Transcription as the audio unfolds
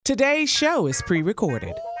Today's show is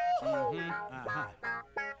pre-recorded. Y'all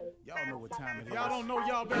know what time it is. Y'all don't know,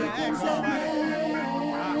 y'all better ask somebody.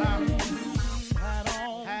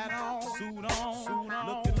 Hat on, suit on,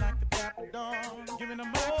 looking like the Dapper Dawn, giving a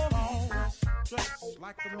microphone, dressed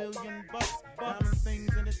like $1,000,000, diamond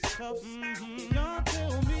things in its cuffs. Y'all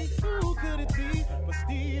tell me who could it be but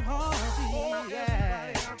Steve Harvey?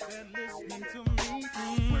 Yeah, everybody out there listening to me.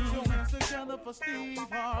 Put your hands together for Steve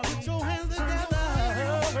Harvey. Put your hands together.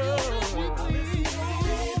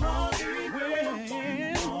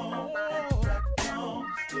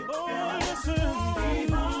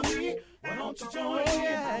 Why don't you join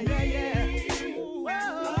me?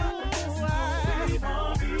 Whoa, Steve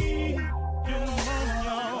Harvey. Get 'em on,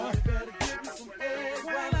 y'all. Better give me some eggs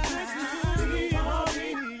while I listen to Steve Harvey.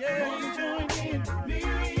 Won't you join in with me?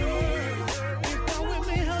 If you're with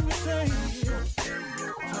me, help me say,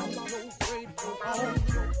 turn your radio on.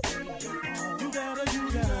 You gotta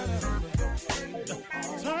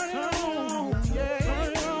turn it on, yeah, turn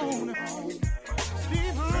it on.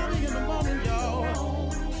 Steve Harvey in the morning, y'all.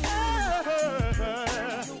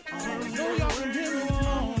 So y'all can hear me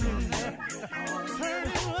on. Turn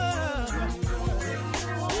it up.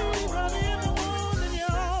 Steve Harvey in the morning,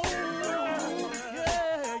 y'all.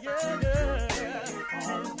 Yeah. Turn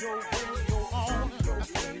your radio on.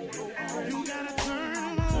 You gotta turn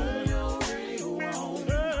your radio on.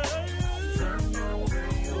 Turn your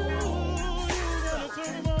radio on. You gotta turn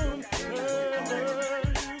it on.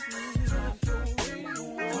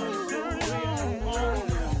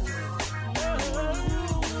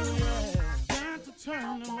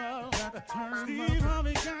 Turn them up, Steve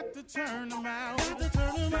Harvey got to turn them out. Got to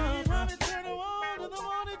turn them out. Harvey turn them on in the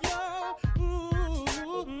morning, y'all.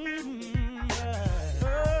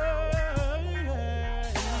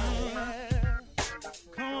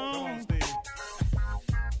 Come on, Steve.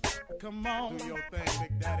 Come on, do your thing,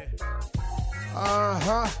 Big Daddy.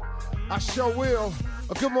 I sure will.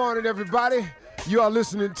 Good morning, everybody. You are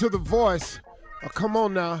listening to The Voice. Come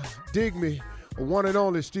on now, dig me. One and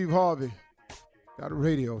only Steve Harvey. Got a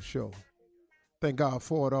radio show. Thank God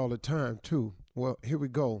for it all the time, too. Well, here we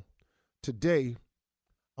go. Today,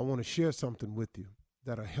 I want to share something with you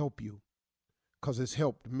that'll help you because it's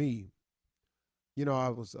helped me. You know, I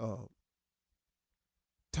was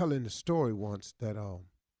telling the story once that in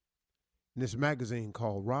this magazine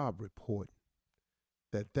called Rob Report,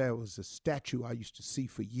 that there was a statue I used to see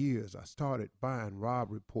for years. I started buying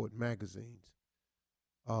Rob Report magazines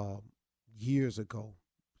years ago.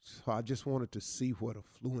 So I just wanted to see what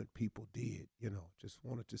affluent people did, just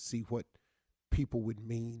wanted to see what people with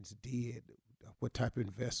means did, what type of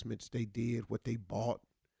investments they did, what they bought,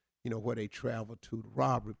 where they traveled to. The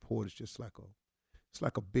Rob Report is just like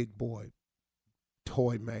a big boy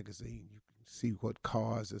toy magazine. You can see what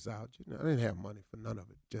cars is out. I didn't have money for none of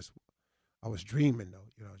it. I was dreaming though,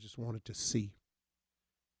 I just wanted to see.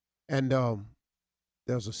 And there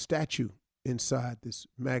was a statue inside this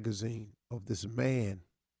magazine of this man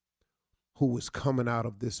who was coming out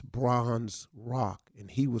of this bronze rock, and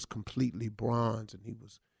he was completely bronze, and he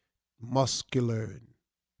was muscular, and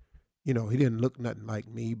he didn't look nothing like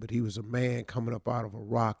me, but he was a man coming up out of a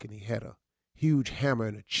rock, and he had a huge hammer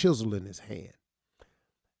and a chisel in his hand.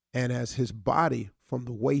 And as his body from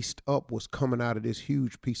the waist up was coming out of this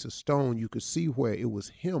huge piece of stone, you could see where it was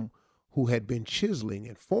him who had been chiseling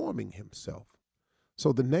and forming himself.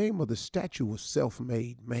 So the name of the statue was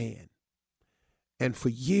Self-Made Man. And for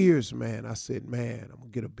years, man, I said, man, I'm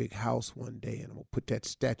going to get a big house one day and I'm going to put that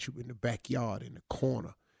statue in the backyard in the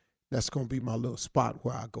corner. That's going to be my little spot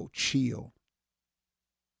where I go chill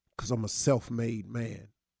because I'm a self-made man.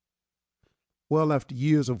 Well, after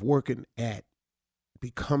years of working at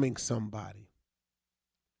becoming somebody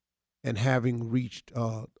and having reached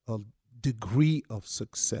a degree of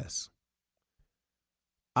success,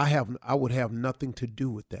 I would have nothing to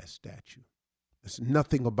do with that statue. There's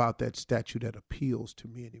nothing about that statue that appeals to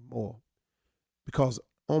me anymore, because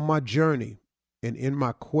on my journey and in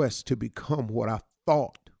my quest to become what I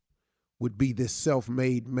thought would be this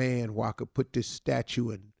self-made man, where I could put this statue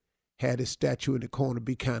and had this statue in the corner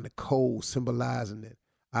be kind of cold, symbolizing that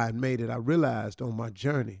I had made it, I realized on my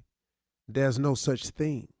journey there's no such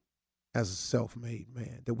thing as a self-made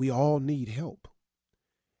man, that we all need help,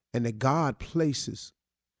 and that God places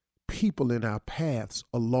people in our paths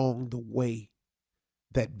along the way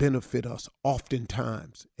that benefit us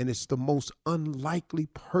oftentimes. And it's the most unlikely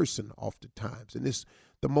person oftentimes. And it's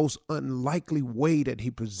the most unlikely way that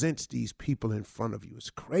he presents these people in front of you. It's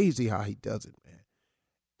crazy how he does it, man.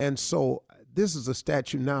 And so this is a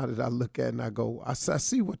statue now that I look at and I go, I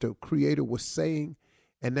see what the creator was saying,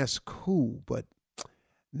 and that's cool, but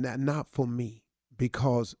not for me.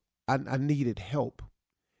 because I needed help.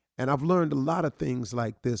 And I've learned a lot of things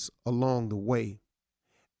like this along the way.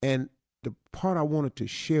 And the part I wanted to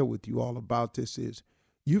share with you all about this is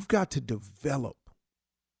you've got to develop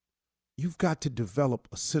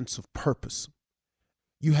a sense of purpose.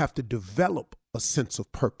 You have to develop a sense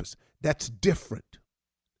of purpose. That's different.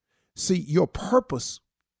 See, your purpose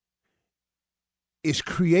is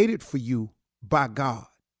created for you by God,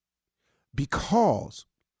 because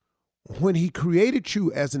when he created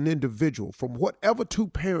you as an individual, from whatever two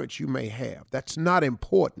parents you may have, that's not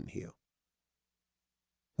important here.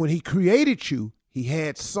 When he created you, he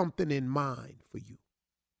had something in mind for you.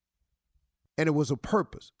 And it was a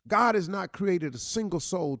purpose. God has not created a single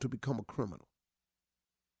soul to become a criminal.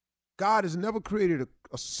 God has never created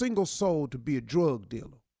a single soul to be a drug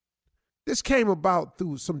dealer. This came about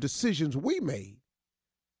through some decisions we made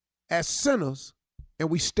as sinners, and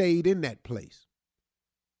we stayed in that place.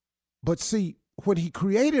 But see, when he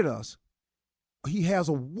created us, he has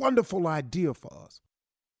a wonderful idea for us.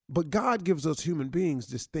 But God gives us human beings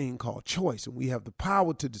this thing called choice, and we have the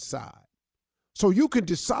power to decide. So you can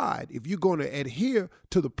decide if you're going to adhere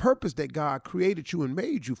to the purpose that God created you and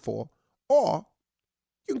made you for, or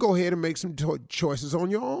you can go ahead and make some choices on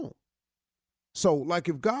your own. So like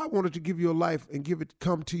if God wanted to give you a life and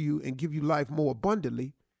come to you and give you life more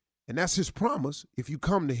abundantly, and that's his promise, if you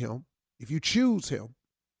come to him, if you choose him,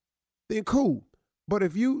 then cool. But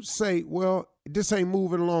if you say, well, this ain't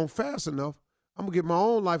moving along fast enough, I'm going to get my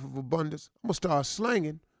own life of abundance, I'm going to start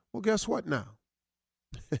slanging, well, guess what now?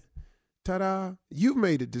 Ta-da, you've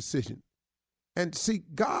made a decision. And see,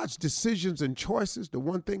 God's decisions and choices, the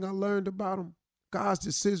one thing I learned about him, God's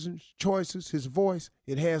decisions, choices, his voice,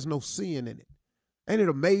 it has no sin in it. Ain't it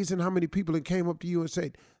amazing how many people that came up to you and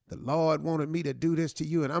said, the Lord wanted me to do this to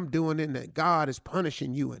you, and I'm doing it, and God is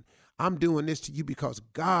punishing you, and I'm doing this to you because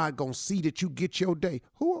God gonna see that you get your day.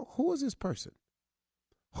 Who is this person?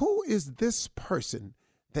 Who is this person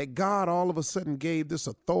that God all of a sudden gave this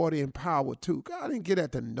authority and power to? God didn't give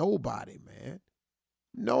that to nobody, man.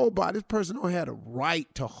 Nobody. This person don't have the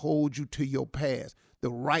right to hold you to your past, the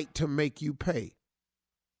right to make you pay.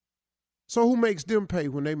 So who makes them pay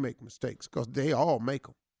when they make mistakes? Because they all make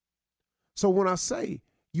them. So when I say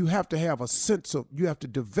you have to have you have to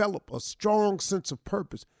develop a strong sense of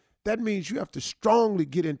purpose, that means you have to strongly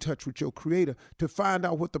get in touch with your creator to find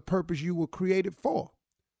out what the purpose you were created for.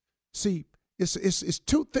 See, it's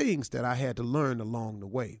two things that I had to learn along the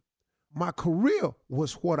way. My career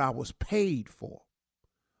was what I was paid for.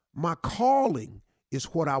 My calling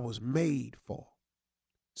is what I was made for.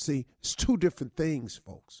 See, it's two different things,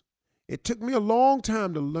 folks. It took me a long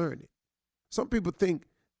time to learn it. Some people think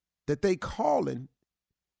that they calling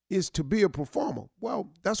is to be a performer.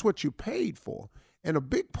 Well, that's what you're paid for. And a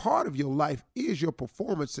big part of your life is your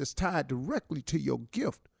performance that's tied directly to your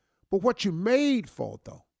gift. But what you're made for,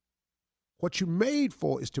 though, what you're made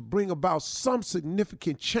for is to bring about some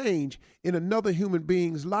significant change in another human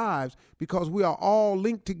being's lives, because we are all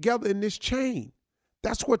linked together in this chain.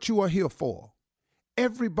 That's what you are here for.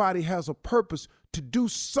 Everybody has a purpose to do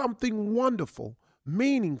something wonderful,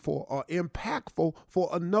 meaningful, or impactful for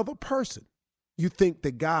another person. You think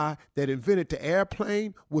the guy that invented the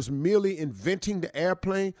airplane was merely inventing the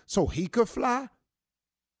airplane so he could fly?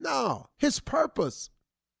 No, his purpose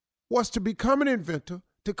was to become an inventor,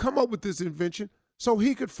 to come up with this invention so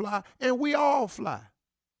he could fly, and we all fly.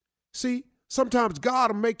 See, sometimes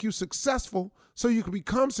God will make you successful so you can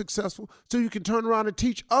become successful, so you can turn around and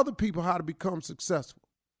teach other people how to become successful.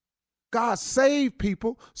 God saved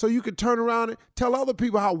people so you can turn around and tell other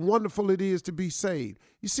people how wonderful it is to be saved.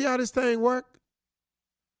 You see how this thing works?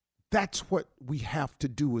 That's what we have to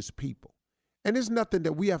do as people. And it's nothing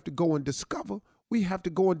that we have to go and discover. We have to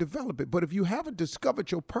go and develop it. But if you haven't discovered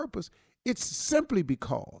your purpose, it's simply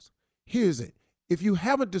because, here's it, if you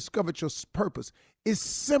haven't discovered your purpose, it's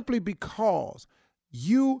simply because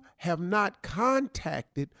you have not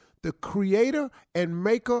contacted the creator and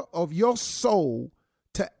maker of your soul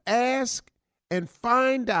to ask and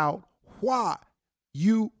find out why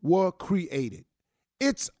you were created.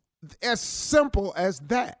 It's as simple as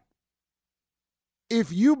that.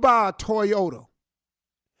 If you buy a Toyota,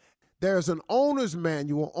 there's an owner's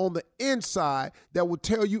manual on the inside that will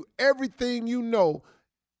tell you everything you know,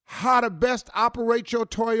 how to best operate your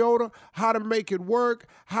Toyota, how to make it work,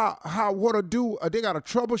 what to do. They got a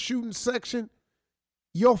troubleshooting section.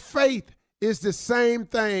 Your faith is the same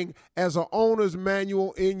thing as an owner's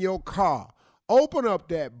manual in your car. Open up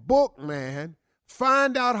that book, man.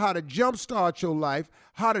 Find out how to jumpstart your life,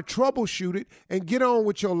 how to troubleshoot it, and get on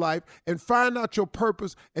with your life, and find out your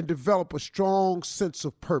purpose and develop a strong sense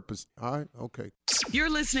of purpose. All right? Okay. You're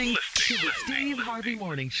listening to the Steve Harvey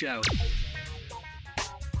Morning Show.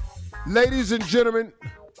 Ladies and gentlemen,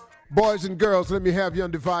 boys and girls, let me have your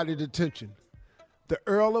undivided attention. The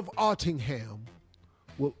Earl of Ottingham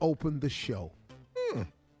will open the show.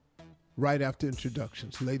 Right after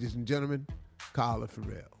introductions. Ladies and gentlemen, Carla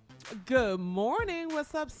Farrell. Good morning.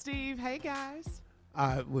 What's up, Steve? Hey, guys.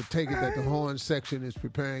 I will take it that the horn section is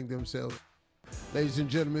preparing themselves. Ladies and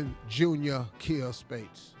gentlemen, Junior Kill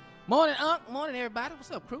Spates. Morning, Unc. Morning, everybody.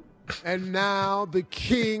 What's up, crew? And now the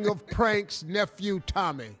king of pranks, nephew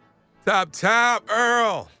Tommy. Top,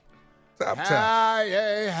 Earl. Top. Hi,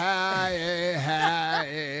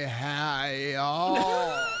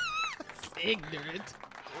 oh. Ignorant.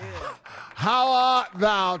 How art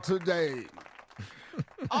thou today?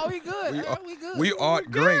 Oh, we good. We good. We are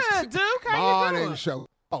great. Good, Duke. How you Morning doing? show.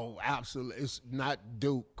 Oh, absolutely. It's not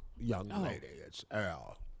Duke, young lady. It's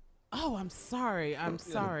Earl. Oh, I'm sorry.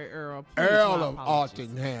 Earl. Please, Earl my of apologies.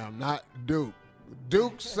 Ottingham, not Duke.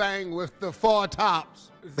 Duke sang with the Four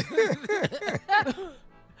Tops.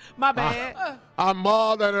 My bad. I'm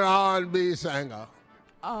more than an R&B singer.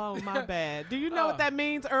 Oh, my bad. Do you know what that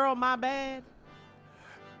means, Earl? My bad?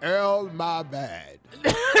 Earl, my bad.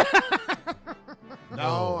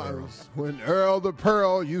 No, when Earl the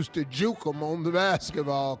Pearl used to juke him on the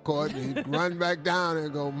basketball court, and he'd run back down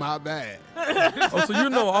and go, my bad. Oh, so you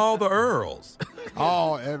know all the Earls.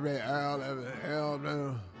 Oh, every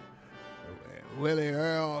Earl, Willie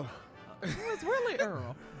Earl, Who's really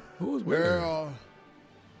Earl? Who's with her?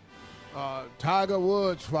 Earl, Tiger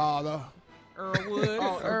Woods' father, Earl Woods.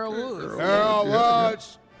 Oh, Earl Woods. Earl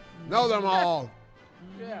Woods, know them all.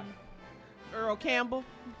 Yeah. Earl Campbell.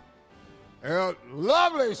 Earl,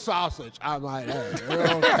 lovely sausage, I might add.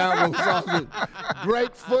 Earl Campbell sausage.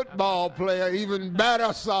 Great football player, even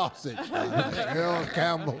better sausage. Earl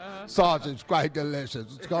Campbell sausage, quite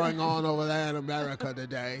delicious. What's going on over there in America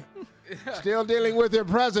today? Still dealing with your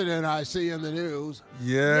president, I see in the news.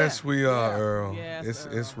 Yes, we are, Earl. Yes,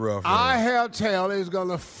 It's rough. I Earl. hear tell he's going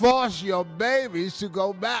to force your babies to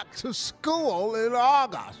go back to school in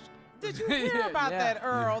August. Did you hear about Yeah. that,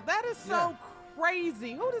 Earl? That is so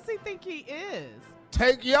crazy. Who does he think he is?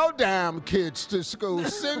 Take your damn kids to school.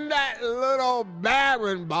 Send that little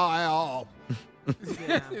barren boy off.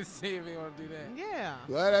 See if he want to do that. Yeah.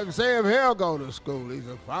 Let him see if he'll go to school. He's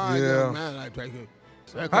a fine Yeah. young man, I take it.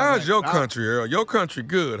 How's your country, Earl? Your country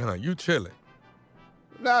good, huh? You chilling.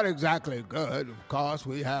 Not exactly good. Of course,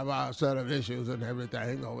 we have our set of issues and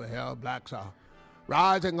everything over here. Blacks are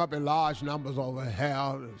rising up in large numbers over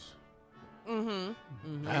here. Hell,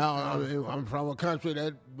 I mean, I'm from a country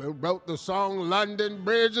that wrote the song "London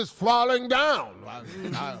Bridge is Falling Down."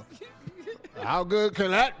 How good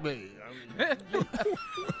can that be?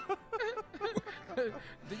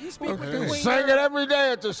 Do you speak with the They Queen? sing it every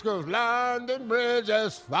day at the schools. London Bridge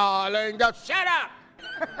is falling down. Shut up!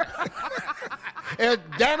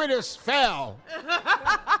 Damn it, it's fell.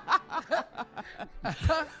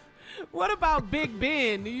 What about Big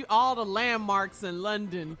Ben? All the landmarks in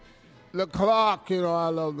London. The clock, I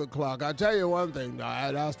love the clock. I tell you one thing, though, I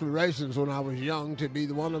had aspirations when I was young to be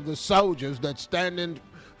one of the soldiers that stand in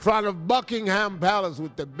front of Buckingham Palace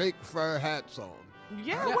with the big fur hats on.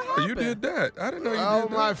 Yeah, what Oh, happened? you did that. I didn't know you Well,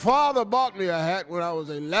 did my that. father bought me a hat when I was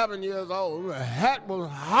 11 years old. The hat was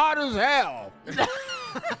hot as hell.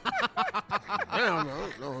 Damn, I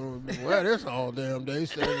don't wear this all damn day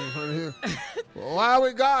standing in front of here. Well, why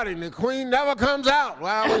we guarding? The queen never comes out.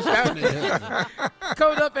 Why are we standing here?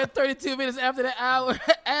 Coming up at 32 minutes after the hour,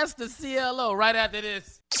 ask the CLO right after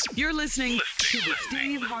this. You're listening to the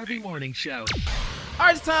Steve Harvey Morning Show. All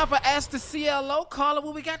right, it's time for Ask the CLO. Carla,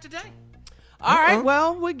 what we got today? All right,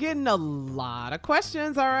 well, we're getting a lot of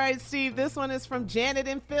questions. All right, Steve, this one is from Janet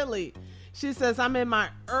in Philly. She says, I'm in my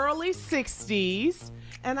early 60s,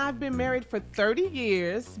 and I've been married for 30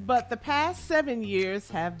 years, but the past 7 years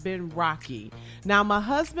have been rocky. Now, my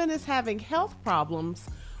husband is having health problems,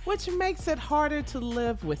 which makes it harder to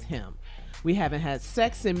live with him. We haven't had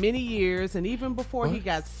sex in many years, and even before he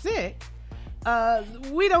got sick,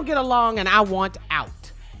 we don't get along, and I want out.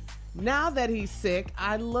 Now that he's sick,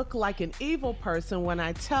 I look like an evil person when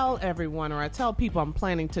I tell everyone or I tell people I'm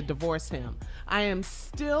planning to divorce him. I am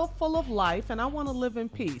still full of life and I want to live in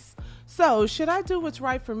peace. So, should I do what's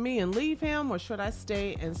right for me and leave him, or should I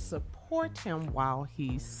stay and support him while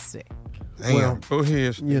he's sick? Damn, Well, go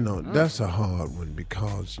ahead. That's a hard one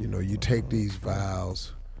because, you take these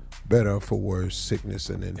vows, better for worse, sickness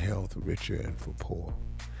and in health, richer and for poor.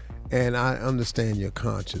 And I understand your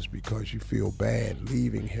conscience because you feel bad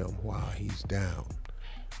leaving him while he's down.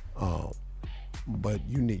 But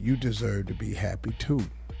you deserve to be happy too.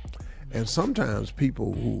 And sometimes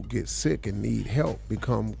people who get sick and need help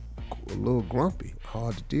become a little grumpy,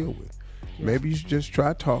 hard to deal with. Yeah. Maybe you should just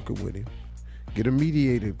try talking with him. Get a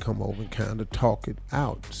mediator to come over and kind of talk it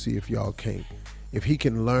out. See if y'all can't, if he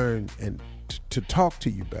can learn and to talk to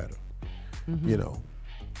you better, you know.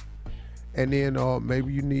 And then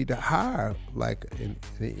maybe you need to hire like an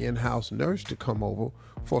in-house nurse to come over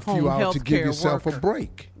for a few hours to give yourself a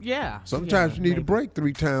break. Yeah. Sometimes you need a break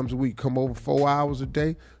 3 times a week. Come over 4 hours a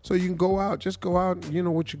day so you can go out, you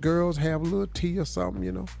know, with your girls, have a little tea or something,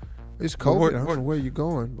 you know. It's COVID. I don't know where you're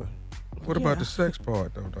going, but. What about the sex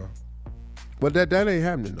part, though, dog? Well, that ain't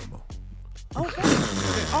happening no more. Okay.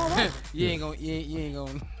 All right. You ain't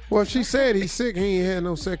gonna. Well, she said he's sick. He ain't had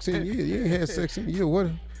no sex in years. You ain't had sex in years.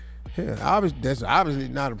 What? Yeah, that's obviously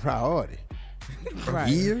not a priority. Right.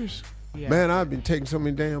 Years? Yeah. Man, I've been taking so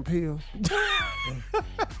many damn pills.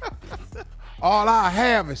 All I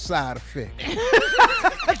have is side effects.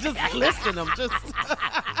 Just listing them. Just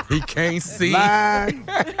he can't see. Line,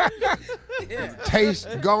 taste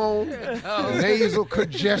gone, nasal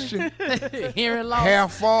congestion, hearing loss, hair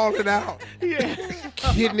falling out,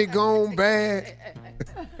 kidney gone bad.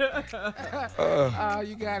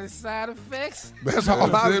 You got his side effects. That's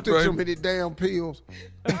all I took so many damn pills.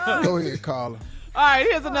 Go ahead, Carla. All right,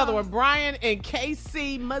 here's another one. Brian in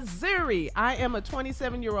KC, Missouri. I am a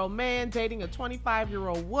 27-year-old man dating a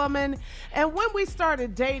 25-year-old woman. And when we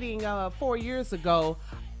started dating 4 years ago,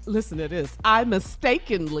 listen to this. I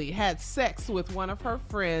mistakenly had sex with one of her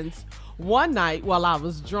friends one night while I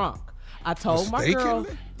was drunk. I told my girl,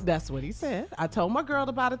 that's what he said. I told my girl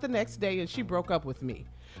about it the next day and she broke up with me.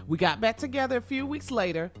 We got back together a few weeks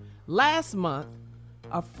later. Last month,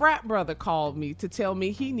 a frat brother called me to tell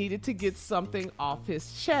me he needed to get something off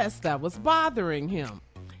his chest that was bothering him.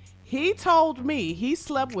 He told me he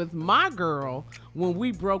slept with my girl when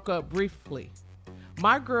we broke up briefly.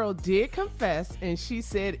 My girl did confess and she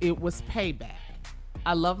said it was payback.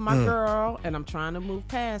 I love my girl and I'm trying to move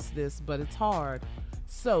past this, but it's hard.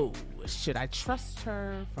 So, should I trust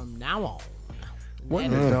her from now on?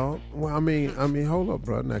 What the dog? Well, I mean, hold up,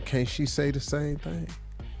 bro. Now, can't she say the same thing?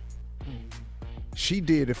 She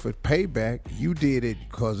did it for payback. You did it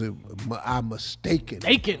because I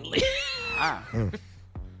mistakenly.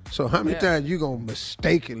 So how many times you gonna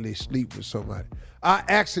mistakenly sleep with somebody? I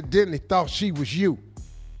accidentally thought she was you.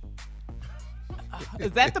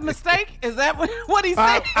 Is that the mistake? Is that what he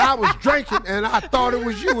said? I was drinking and I thought it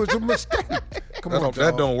was you. It was a mistake. Come on,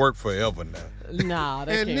 that don't work forever now. Nah,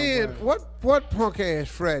 that and can't then work. what punk ass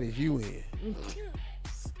frat is you in?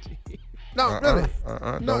 No, really.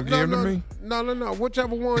 Don't give him to me. No.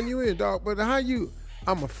 Whichever one you in, dog. But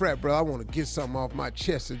I'm a frat, bro. I want to get something off my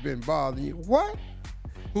chest that's been bothering you. What?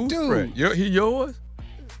 Who's dude? Frat? He yours?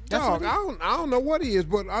 Dog, I don't know what he is,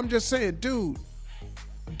 but I'm just saying, dude,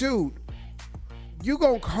 you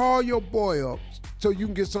gonna call your boy up so you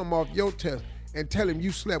can get something off your chest and tell him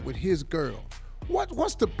you slept with his girl.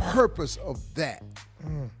 What's the purpose of that?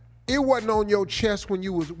 It wasn't on your chest when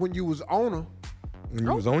you was on her. When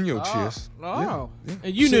you was on your chest. Oh. Yeah.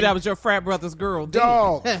 And you knew that was your frat brother's girl,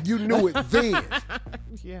 dog. You knew it then.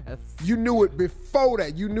 Yes. You knew it before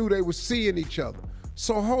that. You knew they were seeing each other.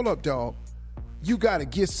 So hold up, dog. You got to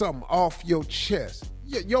get something off your chest.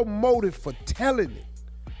 Your motive for telling it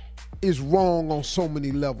is wrong on so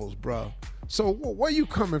many levels, bro. So where you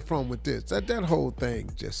coming from with this? That whole thing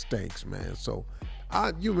just stinks, man. So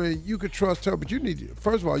you could trust her, but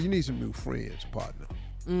first of all, you need some new friends, partner.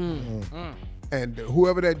 And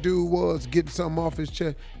whoever that dude was getting something off his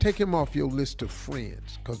chest, take him off your list of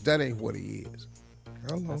friends, because that ain't what he is.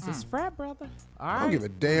 That's his frat brother. All right. I don't give a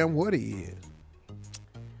damn what he is.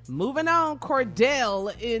 Moving on,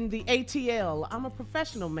 Cordell in the ATL. I'm a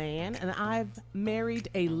professional man, and I've married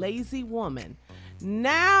a lazy woman.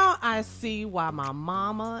 Now I see why my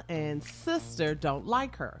mama and sister don't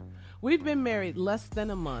like her. We've been married less than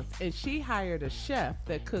a month, and she hired a chef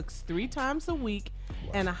that cooks 3 times a week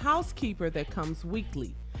and a housekeeper that comes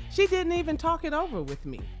weekly. She didn't even talk it over with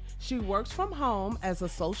me. She works from home as a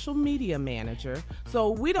social media manager, so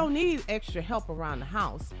we don't need extra help around the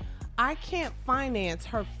house. I can't finance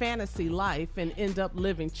her fantasy life and end up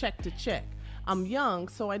living check to check. I'm young,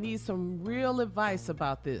 so I need some real advice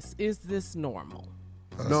about this. Is this normal?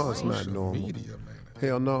 No, it's not normal. Media, man.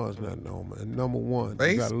 Hell no, it's not normal. And number one,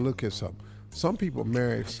 you got to look at something. Some people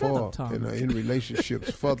marry in relationships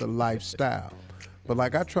for the lifestyle. But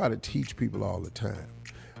like I try to teach people all the time,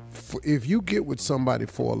 if you get with somebody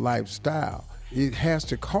for a lifestyle, it has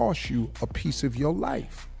to cost you a piece of your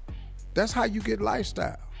life. That's how you get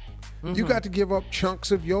lifestyle. You got to give up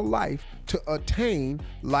chunks of your life to attain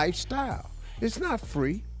lifestyle. It's not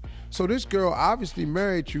free. So this girl obviously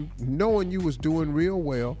married you knowing you was doing real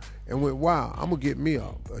well and went, wow, I'm going to get me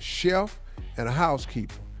a chef and a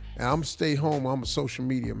housekeeper. And I'm going to stay home. I'm a social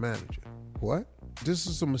media manager. What? This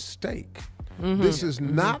is a mistake. This is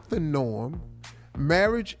not the norm.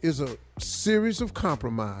 Marriage is a series of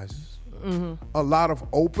compromises, a lot of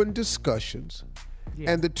open discussions,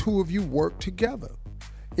 and the two of you work together.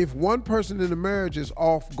 If one person in the marriage is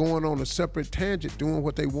off going on a separate tangent doing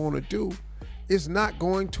what they want to do, it's not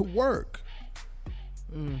going to work.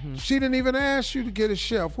 She didn't even ask you to get a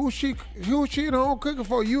chef. Who's she at home cooking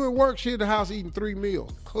for? You at work, she at the house eating 3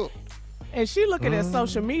 meals, cooked. And she looking at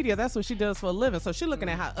social media. That's what she does for a living. So she looking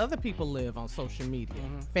at how other people live on social media.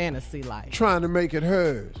 Fantasy life. Trying to make it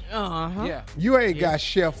hers. Yeah. You ain't got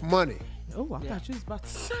chef money. Oh, I thought you was about to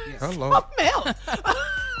say Hello. something else.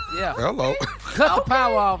 Yeah. Hello. Cut the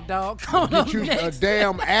power off, dog. Come on Get you next. a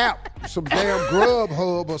damn app, some damn Grub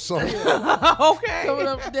Hub or something. Okay. Coming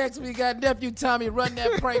up next, we got Nephew Tommy run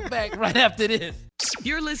that prank back right after this.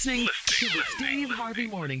 You're listening to the Steve Harvey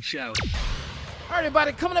Morning Show. All right,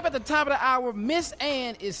 everybody, coming up at the top of the hour, Miss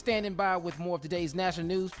Ann is standing by with more of today's national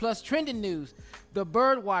news, plus trending news. The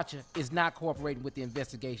Birdwatcher is not cooperating with the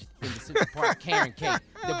investigation in the Central Park Karen case.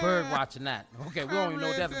 The Birdwatcher not. Okay, we don't even know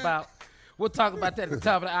what that's about. We'll talk about that at the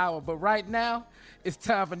top of the hour. But right now, it's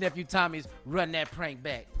time for Nephew Tommy's Run That Prank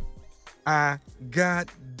Back. I got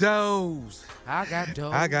those. I got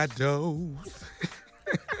dough. I got those.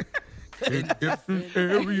 In every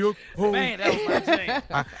area code. Man, that was my jam.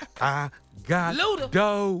 I got Luda.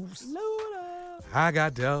 those. I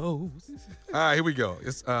got those. All right, here we go.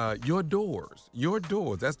 It's your doors. Your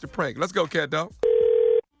doors. That's the prank. Let's go, cat dog.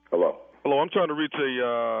 Hello. Hello, I'm trying to reach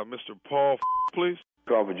a Mr. Paul, please.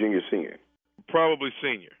 Call for junior, senior. Probably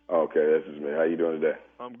senior. Okay, this is me. How you doing today?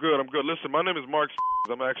 I'm good. Listen, my name is Mark.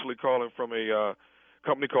 I'm actually calling from a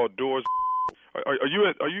company called Doors. Are you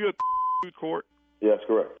at court? Yes,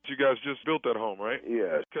 correct. You guys just built that home, right?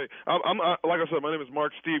 Yes. Okay. I'm like I said, my name is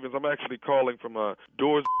Mark Stevens. I'm actually calling from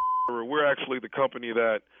Doors. We're actually the company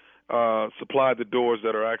that supply the doors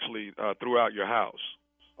that are actually throughout your house.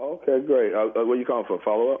 Okay, great. What are you calling for?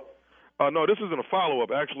 Follow-up? No, this isn't a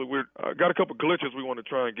follow-up. Actually, we're got a couple glitches we want to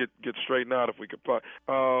try and get straightened out if we could.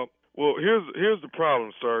 Well, here's the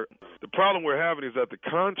problem, sir. The problem we're having is that the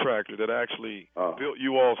contractor that actually built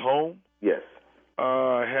you all's home, yes,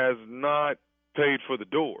 has not paid for the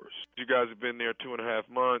doors. You guys have been there 2.5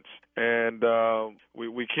 months, and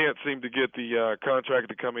we can't seem to get the contractor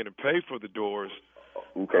to come in and pay for the doors.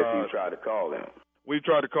 Okay, so you tried to call them. We've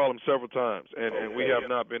tried to call him several times, and we have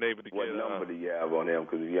not been able to What get. What number do you have on him?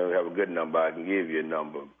 Because if you don't have a good number, I can give you a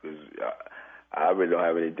number. Because I really don't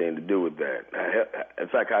have anything to do with that. In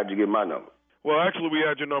fact, how'd you get my number? Well, actually, we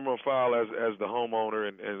had your number on file as the homeowner,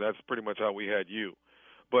 and that's pretty much how we had you.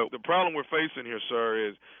 But the problem we're facing here, sir,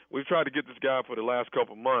 is we've tried to get this guy for the last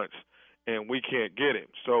couple months, and we can't get him.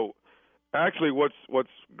 So actually what's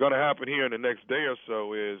going to happen here in the next day or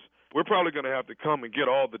so is we're probably going to have to come and get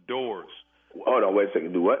all the doors. Hold on, wait a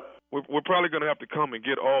second. Do what? We're probably going to have to come and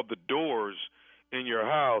get all the doors in your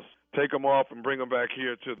house, take them off, and bring them back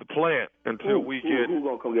here to the plant until we get. Who's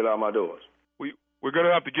going to come get all my doors? We're going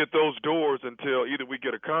to have to get those doors until either we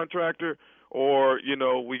get a contractor or,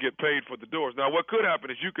 we get paid for the doors. Now, what could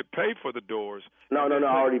happen is you could pay for the doors. No, I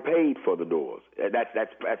already paid for the doors. That's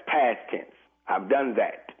past tense. I've done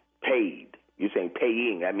that. Paid. You're saying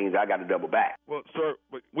paying. That means I got to double back. Well, sir,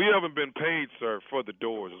 we haven't been paid, sir, for the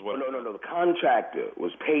doors as well. No. The contractor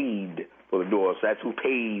was paid for the doors. So that's who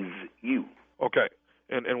pays you. Okay.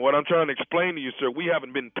 And what I'm trying to explain to you, sir, we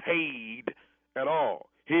haven't been paid at all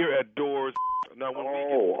here at Doors. Now, when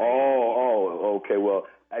okay. Well,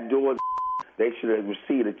 at Doors, they should have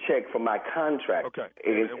received a check from my contract. Okay.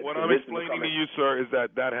 And what I'm explaining to you, sir, is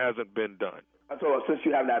that hasn't been done. So since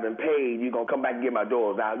you have not been paid, you're going to come back and get my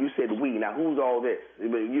doors. Now, you said we. Now, who's all this? You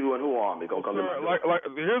and who are me going to come get my doors?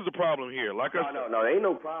 Here's the problem here. No, there ain't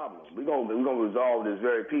no problem. We're going to resolve this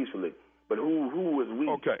very peacefully. But who is we?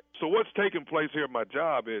 Okay. So what's taking place here at my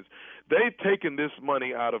job is they've taken this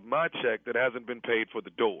money out of my check that hasn't been paid for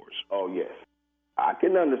the doors. Oh, yes. I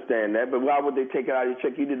can understand that, but why would they take it out of your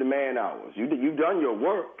check? You did the man hours. You've done your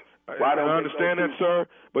work. I understand that, sir,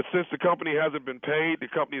 but since the company hasn't been paid, the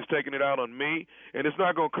company is taking it out on me, and it's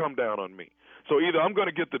not going to come down on me. So either I'm going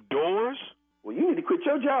to get the doors. Well, you need to quit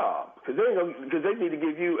your job because they need to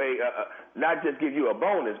give you not just give you a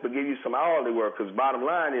bonus, but give you some hourly work. Because bottom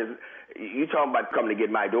line is, you talking about coming to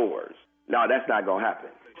get my doors. No, that's not going to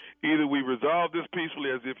happen. Either we resolve this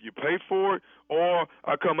peacefully as if you pay for it, or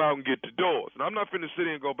I come out and get the doors. And I'm not finna sit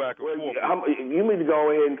here and go back and forth. You need to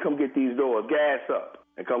go ahead and come get these doors. Gas up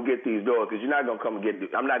and come get these doors, because you're not going to come and get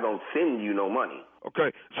I'm not going to send you no money.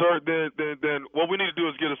 Okay, sir, then what we need to do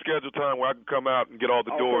is get a scheduled time where I can come out and get all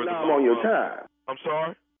the doors. Now I'm on your time. I'm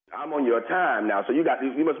sorry? I'm on your time now, so you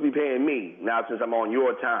must be paying me now since I'm on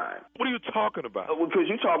your time. What are you talking about?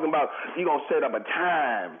 Because you're talking about you're going to set up a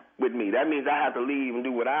time with me. That means I have to leave and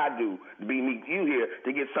do what I do to meet you here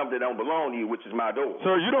to get something that don't belong to you, which is my door.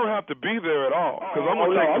 Sir, you don't have to be there at all. Because I'm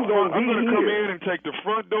going to come in and take the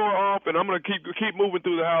front door off, and I'm going to keep moving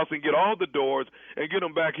through the house and get all the doors and get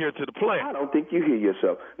them back here to the plant. I don't think you hear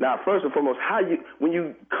yourself. Now, first and foremost, when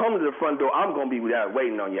you come to the front door, I'm going to be there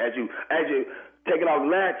waiting on you. As you take it off the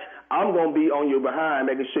latch, I'm going to be on your behind,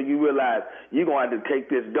 making sure you realize you're going to have to take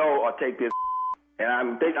this door or take this. And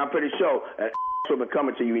I'm pretty sure that will be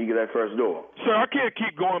coming to you when you get that first door. Sir, I can't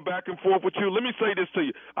keep going back and forth with you. Let me say this to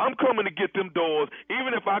you. I'm coming to get them doors,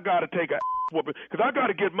 even if I got to take a whooping, because I got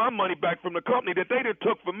to get my money back from the company that they done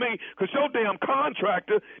took from me, because your damn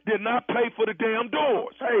contractor did not pay for the damn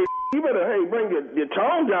doors. Hey, you better bring your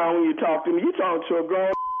tone down when you talk to me. You talking to a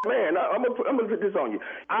grown man. I'm gonna put this on you.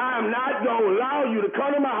 I'm not gonna allow you to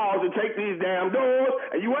come to my house and take these damn doors,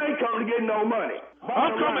 and you ain't coming to get no money.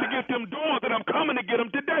 I'm coming to get them doors, and I'm coming to get them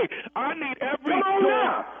today. I need every Come on door.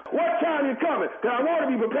 now. What time you coming? Because I want to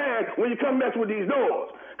be prepared when you come mess with these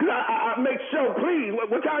doors. Because I make sure, please,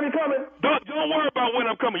 what time you coming? Don't worry about when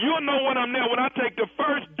I'm coming. You'll know when I'm there when I take the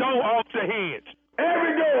first door off the hinge.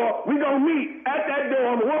 Every door, we going to meet at that door.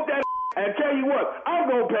 I'm going to whoop that and tell you what, I'm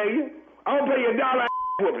going to pay you. I'm going to pay you $1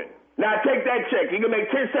 whooping. Now take that check. You can make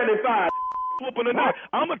 $10.75. Whooping tonight.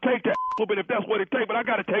 I'm going to take that whooping if that's what it takes, but I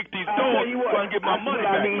got to take these doors so I can get my money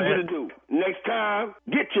back, I need you to do. Next time,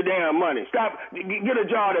 get your damn money. Stop. Get a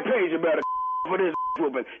job that pays you better for this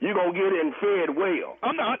whooping. You're going to get it and fed well.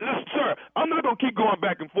 Sir, I'm not going to keep going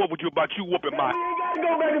back and forth with you about you whooping my. You ain't got to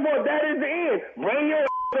go back and forth. That is the end. Bring your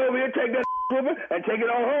over here, take that whooping, and take it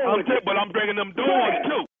on home. But I'm bringing them doors,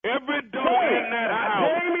 too. Every door in that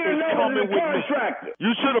house is coming with me.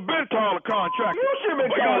 You should have been calling a contractor. You should have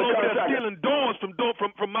been calling a contractor. Stealing doors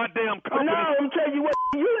from my damn company. Now I'm telling you what,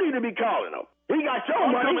 you need to be calling them. He got your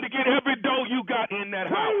money. I'm coming to get every door you got in that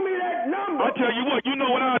house. Bring me that number. I tell you what, you know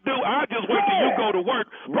what I do? I just wait till you go to work.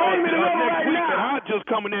 Bring me the number right now. I just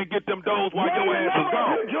come in there and get them doors while your ass is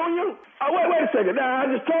gone. Junior, wait a second. Now, I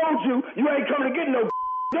just told you ain't coming to get no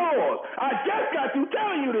doors. I just got you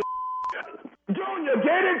telling you this. Junior,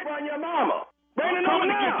 get it from your mama. Bring it on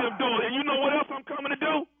now. I'm coming to get them doors. And you know what else I'm coming to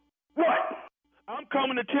do? What? I'm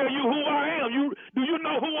coming to tell you who I am. Do you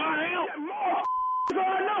know who I am? So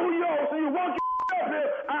I know who you are. So you walk your up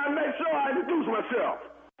here, I'll make sure I introduce myself.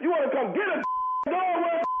 You want to come get a door?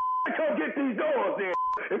 Well, come get these doors then,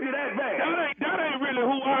 if you're that bad. That ain't really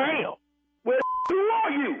who I am. Well, who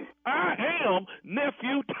are you? I am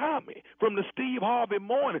Nephew Tommy from the Steve Harvey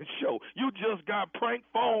Morning Show. You just got prank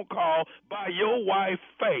phone call by your wife,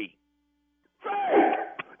 Faye. Faye?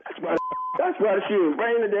 That's right, she was.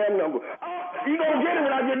 Bring the damn number. You gonna get it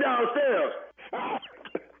when I get downstairs.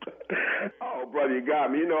 Oh, brother, you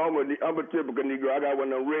got me. You know, I'm a typical Negro. I got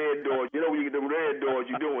one of them red doors. You know, when you get them red doors,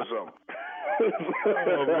 you doing something.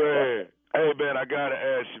 Oh, man. Hey, man, I got to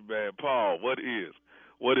ask you, man. Paul, what is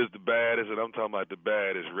the baddest, and I'm talking about the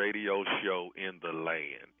baddest radio show in the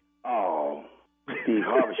land? Oh, Steve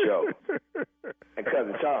Harvey Show. And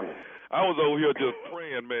Cousin Tommy. I was over here just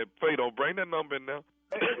praying, man. Faye, don't bring that number in now.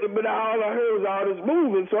 But all I heard was all this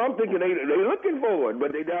moving, so I'm thinking they looking for it,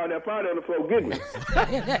 but they down there probably on the floor getting it.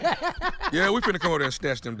 Yeah, we finna come over there and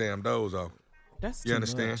snatch them damn doors off. That's you too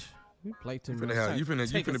understand? Much. You play too much. You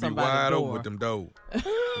finna be wide open with them doors.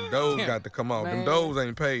 Them doors got to come off. Them doors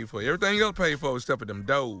ain't paid for. Everything else paid for except for them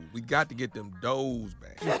doors. We got to get them doors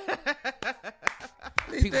back.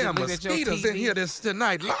 These damn mosquitoes in here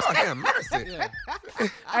tonight. Lord have mercy. Yeah.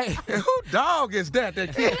 Hey, who dog is that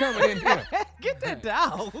keeps coming in here? Get that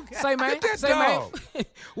dog. Say, man. Get that say, dog. Man.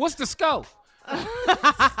 What's the scope?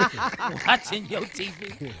 Watching your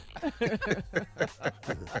TV.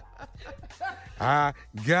 I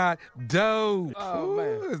got dough. Oh, ooh,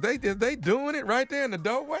 man. Is they doing it right there in the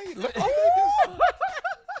doorway? Look,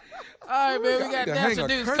 all right, man, we got national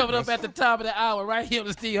news coming up at the top of the hour right here on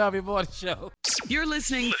the Steve Harvey Morning Show. You're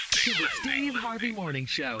listening to the Steve Harvey Morning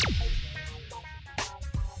Show.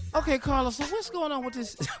 Okay, Carla, so what's going on with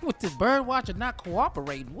this Birdwatcher not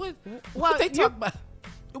cooperating? What they talking about?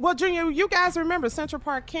 Well, Junior, you guys remember Central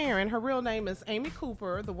Park Karen. Her real name is Amy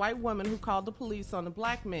Cooper, the white woman who called the police on the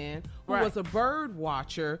black man who was a bird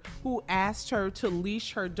watcher who asked her to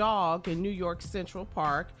leash her dog in New York Central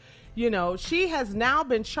Park. she has now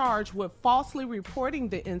been charged with falsely reporting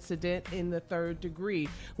the incident in the 3rd degree,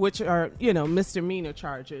 which are, misdemeanor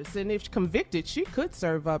charges. And if convicted, she could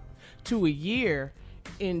serve up to a year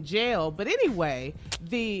in jail. But anyway,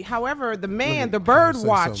 however, the man, the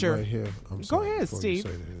Birdwatcher. Right here. Go ahead, Steve.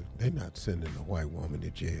 They're not sending a white woman to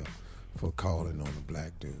jail for calling on a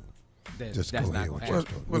black dude. Just go ahead.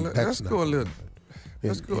 Let's go a little.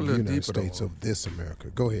 Let's go a little United deeper. States of this America.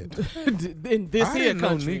 Go ahead. In this here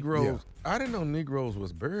country. I didn't know Negroes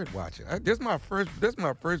was bird watching. This my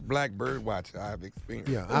first black bird watcher I've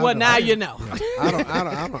experienced. Yeah. Well, now you know.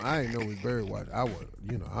 I ain't know we bird watch. I would,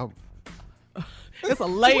 There's a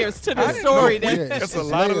layers to the story. It's a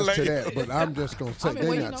lot of layers to that. But I'm just gonna say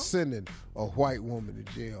they're not sending a white woman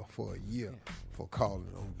to jail for a year for calling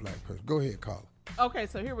on a black person. Go ahead, Carla. Okay,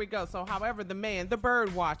 so here we go. So, however, the man, the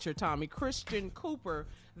bird watcher, Tommy, Christian Cooper,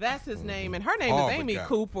 that's his name, and her name is Amy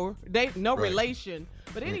Cooper. They no relation.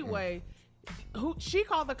 But anyway, she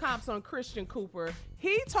called the cops on Christian Cooper.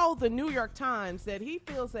 He told the New York Times that he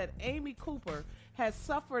feels that Amy Cooper has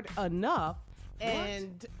suffered enough,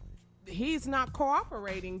 and he's not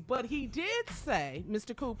cooperating. But he did say,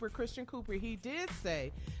 Mr. Cooper, Christian Cooper, he did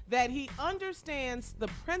say that he understands the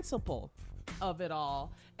principle of it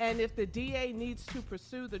all, and if the DA needs to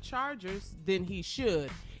pursue the charges, then he should.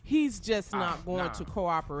 He's just not going to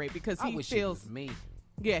cooperate because he feels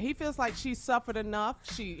he feels like she suffered enough.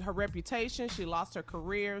 Her reputation, she lost her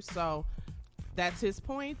career, so that's his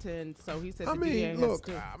point. And so he said, DA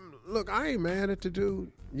look, I ain't mad at the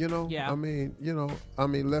dude. Yeah. I mean,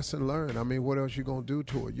 lesson learned. I mean, what else you gonna do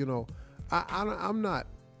to her? I'm not.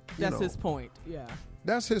 That's his point. Yeah.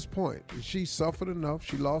 That's his point. She suffered enough.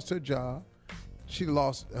 She lost her job. She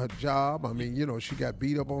lost her job. I mean, she got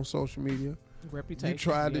beat up on social media. Reputation.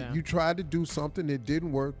 You tried to do something that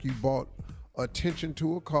didn't work. You brought attention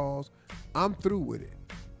to a cause. I'm through with it.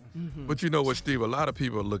 Mm-hmm. But you know what, Steve? A lot of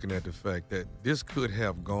people are looking at the fact that this could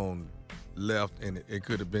have gone left and it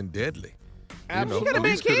could have been deadly. He could have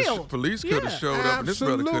been killed. Police could have showed up and this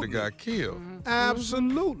brother could have got killed. Mm-hmm.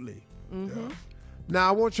 Absolutely. Mm-hmm. Yeah. Now,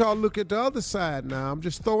 I want y'all to look at the other side now. I'm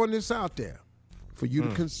just throwing this out there for you to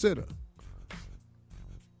consider.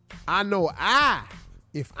 I know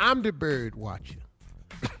if I'm the bird watcher.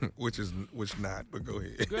 which not, but go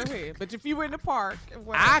ahead. Go ahead. But if you were in the park,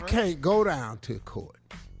 I can't go down to court.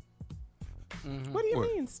 Mm-hmm. What do you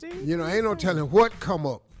mean, Steve? Ain't no telling what come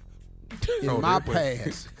up in my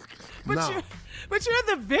past. But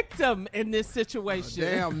you're the victim in this situation.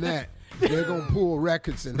 Damn that. They're going to pull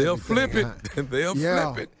records and they'll flip it. They'll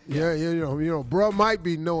flip it. Yeah, bro might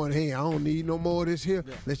be knowing, hey, I don't need no more of this here.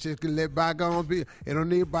 Yeah. Let's just let bygones be.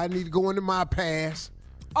 Everybody need to go into my past.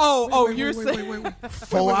 You're saying.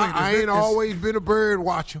 I ain't always been a bird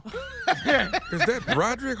watcher. Is that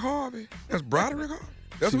Broderick Harvey? That's Broderick Harvey?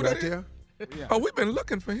 That's who that is? There? Yeah. Oh, we've been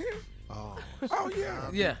looking for him.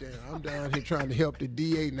 Yeah. I'm down here trying to help the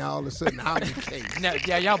DA, and all of a sudden I'm the case. Now,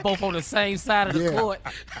 y'all both on the same side of the court.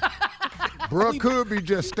 Bruh could be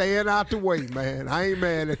just staying out the way, man. I ain't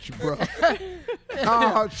mad at you, bro.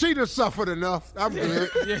 She done suffered enough. I'm good.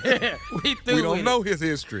 Yeah, we don't know his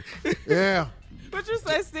history. Yeah. What you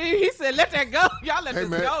say, Steve? He said, let that go. Y'all let this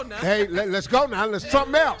go now. Hey, let's go now. Let's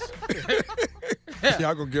something else.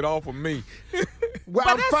 Y'all gonna get off of me. Well,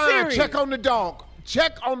 I'm fine. Serious. Check on the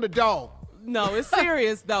dog. No, it's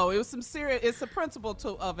serious though. It was some serious. It's the principle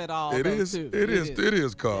of it all. It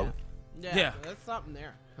is, Carla. Yeah, there's something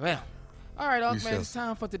there. Well, all right, man. It's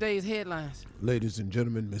time for today's headlines. Ladies and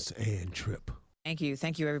gentlemen, Miss Ann Tripp. Thank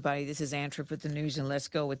you, everybody. This is Ann Tripp with the news, and let's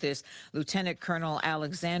go with this. Lieutenant Colonel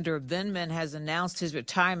Alexander Vindman has announced his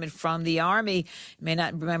retirement from the Army. You may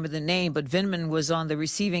not remember the name, but Vindman was on the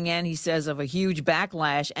receiving end, he says, of a huge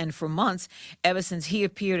backlash, and for months, ever since he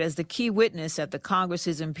appeared as the key witness at the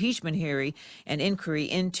Congress's impeachment hearing and inquiry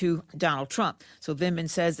into Donald Trump. So Vindman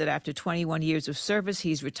says that after 21 years of service,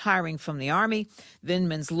 he's retiring from the Army.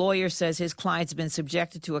 Vindman's lawyer says his client's been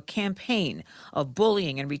subjected to a campaign of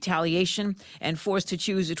bullying and retaliation and forced to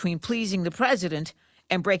choose between pleasing the president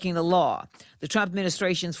and breaking the law. The Trump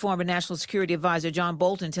administration's former National Security Advisor John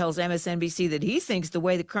Bolton tells MSNBC that he thinks the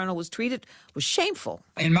way the colonel was treated was shameful.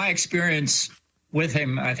 In my experience with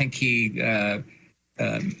him, I think he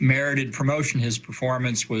merited promotion. His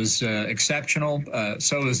performance was exceptional.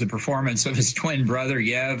 So was the performance of his twin brother,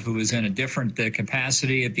 Yev, who was in a different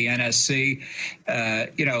capacity at the NSC.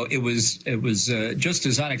 It was just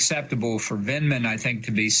as unacceptable for Vindman, I think,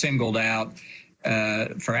 to be singled out.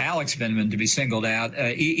 For Alex Vindman to be singled out,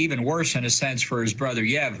 even worse in a sense for his brother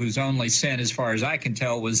Yev, whose only sin, as far as I can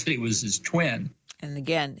tell, was that he was his twin. And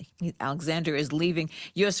again, Alexander is leaving.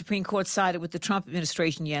 U.S. Supreme Court sided with the Trump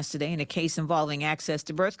administration yesterday in a case involving access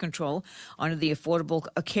to birth control under the Affordable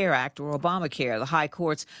Care Act, or Obamacare. The high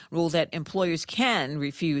courts ruled that employers can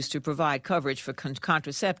refuse to provide coverage for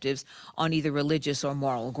contraceptives on either religious or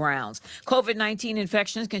moral grounds. COVID-19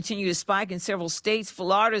 infections continue to spike in several states.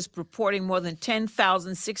 Florida is reporting more than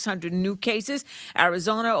 10,600 new cases.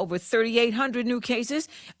 Arizona, over 3,800 new cases.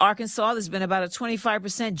 Arkansas, there's been about a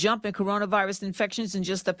 25% jump in coronavirus infections in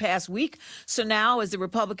just the past week. So now, as the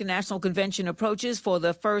Republican National Convention approaches, for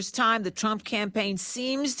the first time, the Trump campaign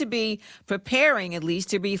seems to be preparing, at least,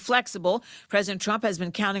 to be flexible. President Trump has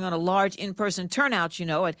been counting on a large in-person turnout,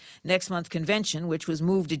 at next month's convention, which was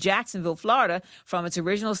moved to Jacksonville, Florida, from its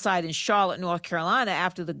original site in Charlotte, North Carolina,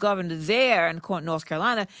 after the governor there in North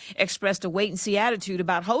Carolina expressed a wait-and-see attitude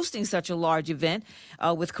about hosting such a large event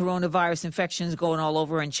with coronavirus infections going all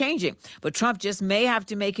over and changing. But Trump just may have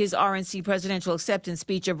to make his RNC presidential acceptance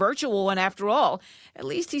speech a virtual one after all. At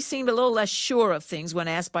least he seemed a little less sure of things when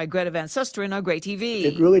asked by Greta Van Susteren on Great TV.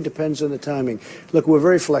 It really depends on the timing. Look, we're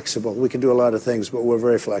very flexible. We can do a lot of things, but we're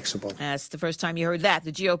very flexible. That's the first time you heard that.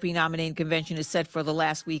 The GOP nominating convention is set for the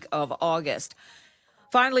last week of August.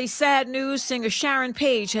 Finally, sad news. Singer Sharon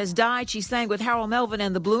Page has died. She sang with Harold Melvin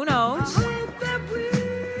and the Blue Notes.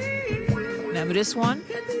 Remember this one?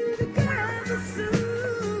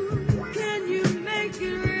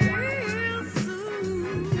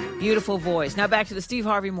 Beautiful voice. Now back to the Steve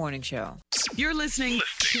Harvey Morning Show. You're listening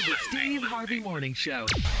to the Steve Harvey Morning Show.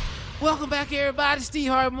 Welcome back, everybody.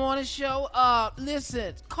 Steve Harvey Morning Show.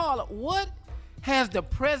 Listen, Carla, what has the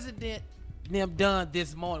president done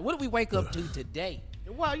this morning? What did we wake up to today?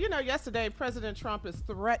 Well, yesterday President Trump is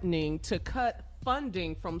threatening to cut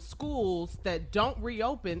funding from schools that don't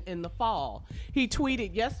reopen in the fall. He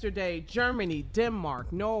tweeted yesterday, Germany,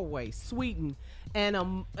 Denmark, Norway, Sweden, and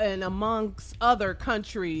amongst other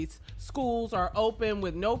countries, schools are open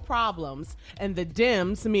with no problems, and the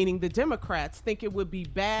Dems, meaning the Democrats, think it would be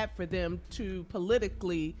bad for them to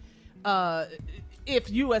politically, if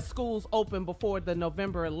U.S. schools open before the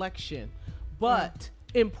November election. But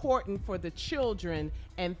important for the children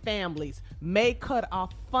and families, may cut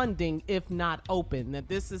off funding if not open. Now,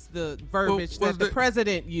 this is the verbiage that the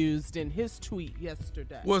president used in his tweet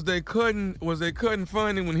yesterday. Was they cutting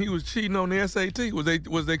funding when he was cheating on the SAT?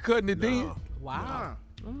 Was they cutting it then? Wow.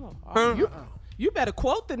 Oh, you better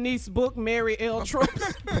quote the niece book, Mary L. Trump.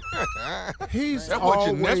 That's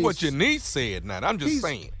what your niece said. Now I'm just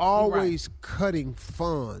saying. He's always cutting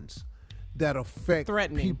funds that affect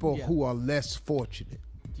people who are less fortunate.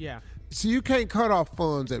 Yeah. So you can't cut off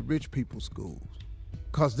funds at rich people's schools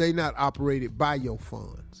because they're not operated by your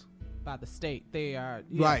funds. By the state. They are.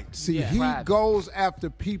 Right. See, he goes after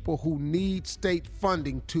people who need state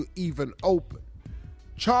funding to even open.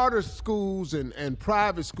 Charter schools and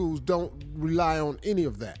private schools don't rely on any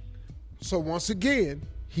of that. So once again,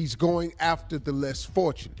 he's going after the less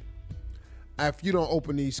fortunate. If you don't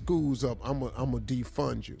open these schools up, I'm gonna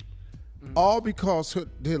defund you. All because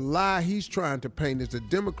the lie he's trying to paint is the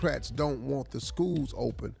Democrats don't want the schools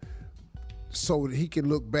open so that he can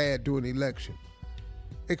look bad during the election.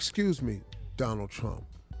 Excuse me, Donald Trump.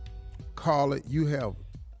 Carla, you have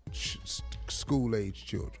school-age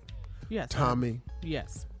children. Yes. Tommy.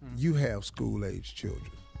 Yes. You have school-age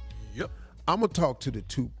children. Yep. I'm going to talk to the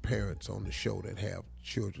two parents on the show that have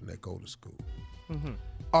children that go to school. Mm-hmm.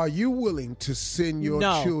 Are you willing to send your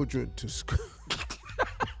children to school?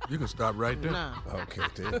 You can stop right there. No. Okay,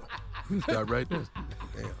 damn. You can stop right there.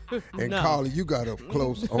 Damn. And Carla, you got up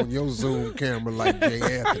close on your Zoom camera like Jay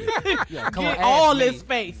Anthony. Come on, all his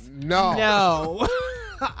face. No.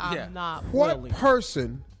 I'm not willing. What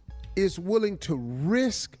person is willing to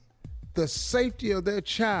risk the safety of their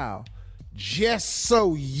child just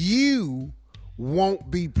so you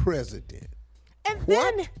won't be president?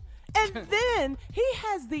 And then he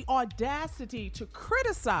has the audacity to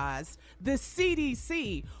criticize the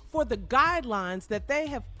CDC for the guidelines that they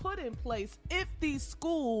have put in place if these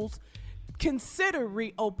schools consider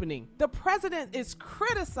reopening. The president is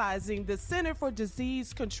criticizing the Center for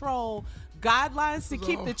Disease Control guidelines to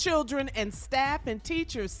keep the children and staff and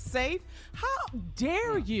teachers safe. How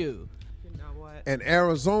dare you? You know what? And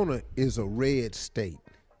Arizona is a red state.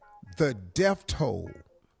 The death toll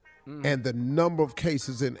and the number of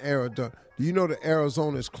cases in Arizona. Do you know that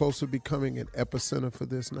Arizona is close to becoming an epicenter for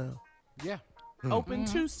this now? Yeah. Open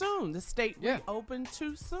too soon. The state reopened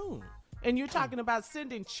too soon. And you're talking about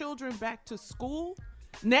sending children back to school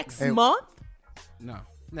next month? No.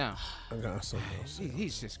 I got something else.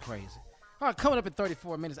 He's just crazy. All right, coming up in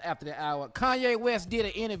 34 minutes after the hour, Kanye West did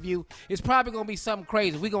an interview. It's probably going to be something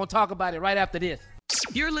crazy. We're going to talk about it right after this.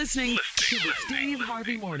 You're listening to the Steve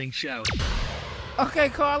Harvey Morning Show. Okay,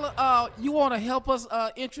 Carla, you want to help us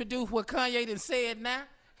introduce what Kanye done said now?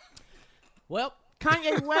 Well,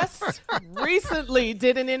 Kanye West recently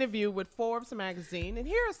did an interview with Forbes magazine, and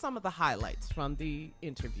here are some of the highlights from the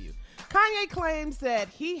interview. Kanye claims that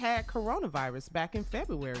he had coronavirus back in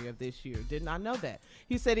February of this year. Did not know that.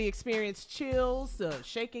 He said he experienced chills,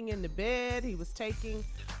 shaking in the bed. He was taking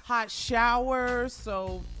hot showers.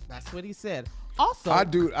 So that's what he said. Also, I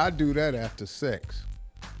do that after sex.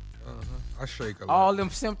 I shake a lot. All them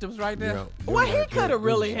symptoms right there. Yeah, well, he could have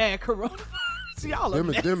really had coronavirus. Y'all are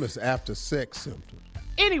them is after sex symptoms.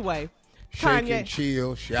 Anyway, Shaking, Kanye.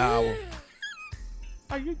 chill, shower.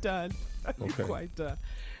 Are you done? Are you Okay. quite done?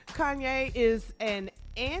 Kanye is an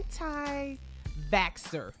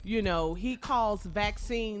anti-vaxxer. You know, he calls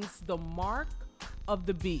vaccines the mark of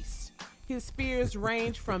the beast. His fears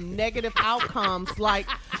range from negative outcomes like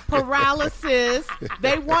paralysis.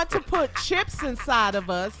 They want to put chips inside of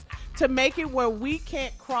us to make it where we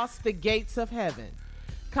can't cross the gates of heaven.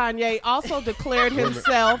 Kanye also declared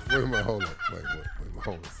himself. Wait a minute, hold on. Wait,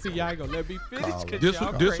 hold on. See, y'all ain't gonna let me finish. This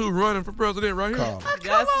who's running for president right here? I'm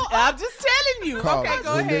just telling you. Carla, Okay,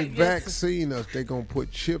 go when ahead. they vaccine us, they gonna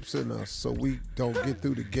put chips in us so we don't get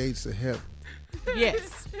through the gates of heaven.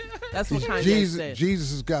 Yes, that's what Kanye said.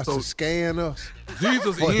 Jesus has got to scan us.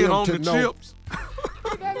 Jesus for in him on to the know. chips.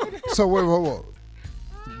 So wait, hold on.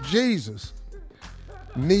 Jesus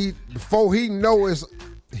before he knows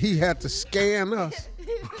he had to scan us.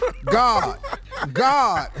 God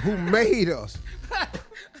who made us.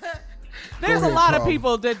 There's Go a ahead, lot of Carla.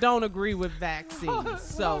 people that don't agree with vaccines.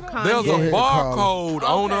 So Kanye. There's a ahead, barcode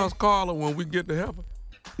on Okay. us, Carla, when we get to heaven.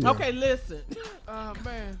 Okay, listen. Oh,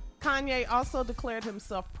 man. Kanye also declared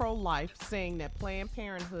himself pro-life, saying that Planned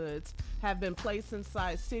Parenthoods have been placed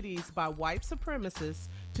inside cities by white supremacists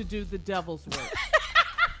to do the devil's work.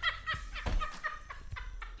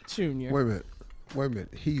 Junior. Wait a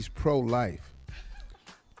minute. He's pro-life.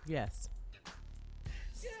 Yes.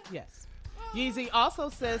 Yes. Yeezy also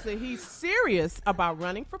says that he's serious about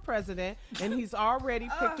running for president, and he's already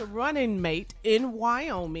picked a running mate in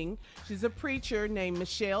Wyoming. She's a preacher named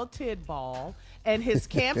Michelle Tidball, and his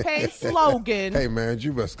campaign slogan. Hey man,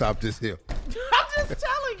 you better stop this here. I'm just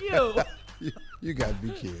telling you. You gotta be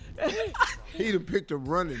kidding. He done picked a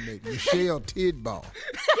running mate, Michelle Tidball.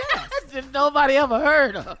 Yes. Nobody ever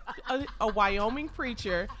heard of. A Wyoming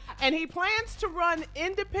preacher, and he plans to run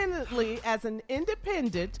independently as an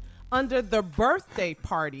independent under the birthday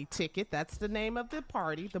party ticket. That's the name of the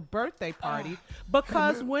party, the birthday party,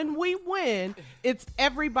 because when we win, it's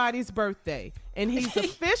everybody's birthday, and he's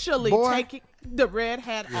officially taking the red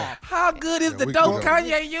hat off. How good is the dope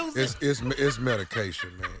Kanye using? It's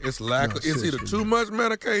medication, man. It's it's either too much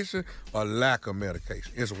medication or lack of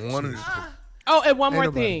medication. It's one of the two. Oh, and one more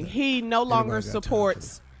thing. He no longer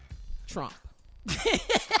supports Trump.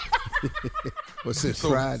 What's this,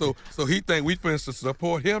 Friday? So he think we finna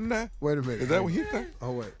support him now? Wait a minute. Is that what he think?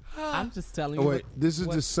 Oh, wait. I'm just telling you. Oh, wait. This is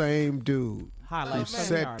the same dude who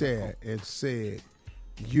sat there and said,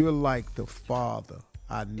 "You're like the father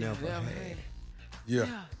I never had."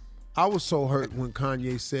 Yeah. I was so hurt when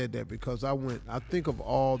Kanye said that because I think of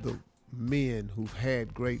all the men who've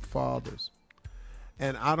had great fathers,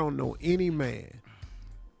 and I don't know any man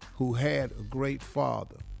who had a great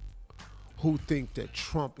father who think that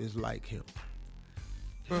Trump is like him.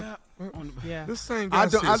 Yeah. This same guy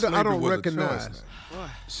I don't recognize.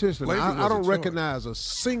 Seriously, I don't choice. recognize a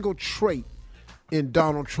single trait in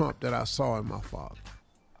Donald Trump that I saw in my father.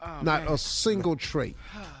 Not a single trait.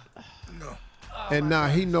 No. And now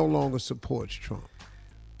he no longer supports Trump.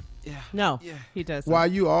 No, he doesn't. While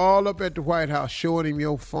you all up at the White House showing him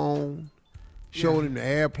your phone, showing him the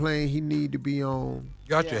airplane he need to be on.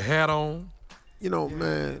 Got your hat on. You know,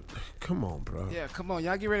 man, come on, bro. Yeah, come on.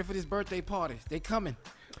 Y'all get ready for this birthday party. They coming.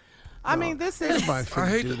 I mean, this is. I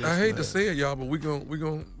hate to say it, y'all, but we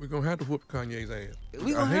gonna have to whoop Kanye's ass.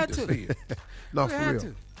 We gonna have to. Say it. No, for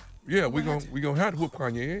real. Yeah, we gonna have to whoop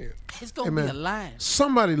Kanye's ass. It's gonna be a line.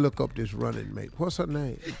 Somebody look up this running mate. What's her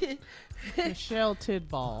name? Michelle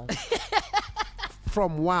Tidball.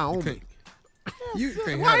 From Wyoming.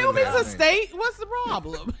 Wyoming's a state. What's the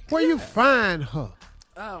problem? Where you find her?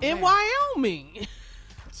 In Wyoming.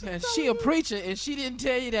 And she a preacher, and she didn't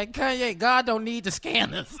tell you that Kanye, God don't need to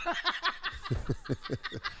scan us.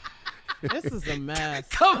 This is a mess.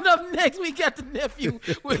 Coming up next, we got the nephew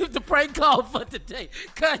with the prank call for today.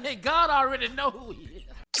 Kanye, God already know who he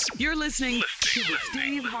is. You're listening to the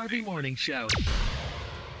Steve Harvey Morning Show.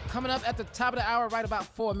 Coming up at the top of the hour, right about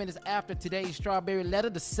 4 minutes after today's Strawberry Letter,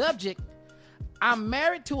 the subject, I'm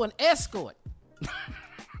married to an escort.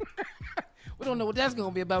 We don't know what that's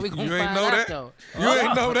gonna be about. We gonna You ain't find know out that? though. You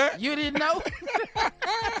ain't know that? You didn't know.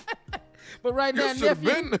 But right You now, should have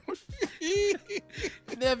nephew,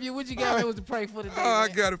 been. nephew, what you got me with the prank for today? Oh, I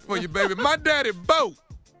man? got it for you, baby. My daddy boat.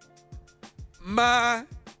 My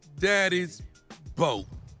daddy's boat.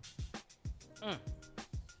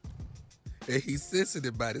 And he's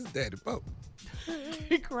sensitive about his daddy boat.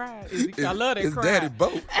 He cried. I love that his cry. daddy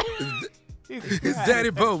boat. His daddy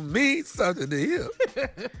boat means something to him.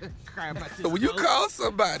 So when you call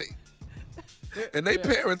somebody and their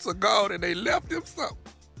parents are gone and they left them something.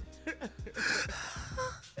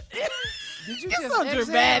 Did you It's just so exhale?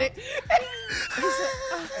 dramatic.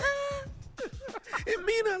 It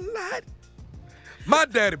mean a lot. My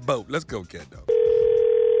daddy boat. Let's go, cat dog.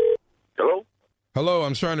 Hello? Hello,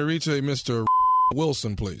 I'm trying to reach a Mr.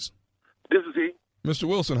 Wilson, please. This is he. Mr.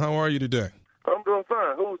 Wilson, how are you today? I'm doing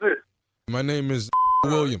fine. Who's this? My name is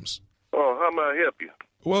Williams. Oh, how may I help you?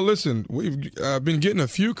 Well, listen, we've been getting a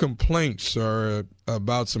few complaints, sir,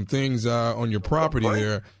 about some things on your property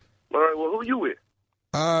there. All right, well, who you with?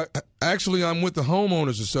 Actually, I'm with the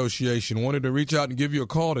Homeowners Association. Wanted to reach out and give you a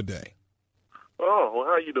call today. Oh, well,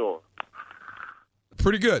 how you doing?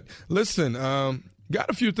 Pretty good. Listen, got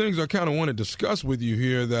a few things I kind of want to discuss with you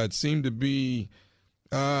here that seem to be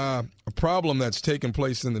a problem that's taking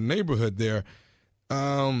place in the neighborhood there.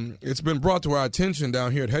 It's been brought to our attention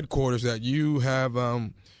down here at headquarters that you have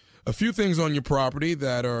a few things on your property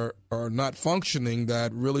that are not functioning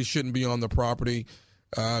that really shouldn't be on the property.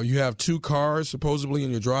 You have 2 cars supposedly in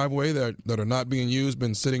your driveway that are not being used,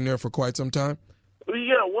 been sitting there for quite some time.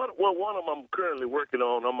 Yeah, one of them I'm currently working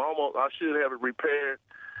on. I should have it repaired.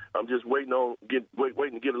 I'm just waiting to get a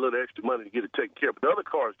little extra money to get it taken care of. But the other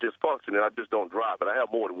car is just functioning. I just don't drive it. I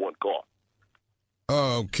have more than one car.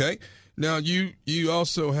 Okay. Now you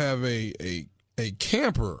also have a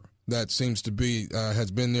camper that seems to be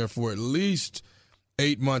has been there for at least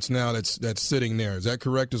 8 months now. That's sitting there. Is that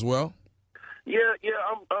correct as well? Yeah.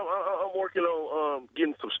 I'm working on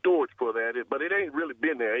getting some storage for that. But it ain't really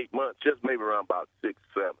been there 8 months. Just maybe around about 6,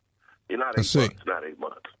 7. You're not 8 months. Not 8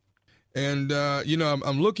 months. And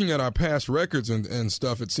I'm looking at our past records and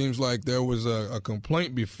stuff. It seems like there was a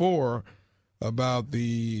complaint before about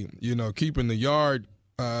the keeping the yard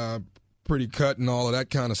pretty cut and all of that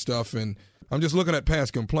kind of stuff. And I'm just looking at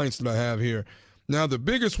past complaints that I have here. Now, the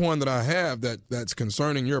biggest one that I have that's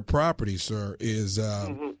concerning your property, sir, is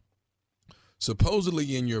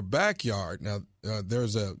supposedly in your backyard. Now,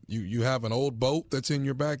 there's you have an old boat that's in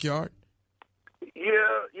your backyard?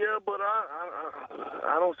 Yeah, but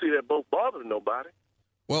I don't see that boat bothering nobody.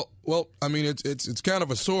 Well, I mean, it's kind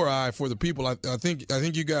of a sore eye for the people. I think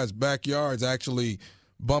you guys' backyards actually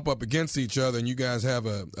bump up against each other, and you guys have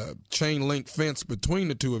a chain link fence between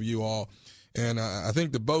the two of you all. And I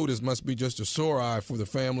think the boat must be just a sore eye for the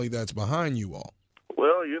family that's behind you all.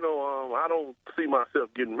 Well, I don't see myself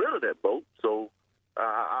getting rid of that boat, so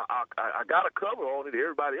I got a cover on it.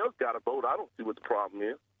 Everybody else got a boat. I don't see what the problem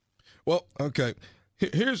is. Well, okay.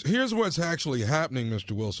 Here's what's actually happening,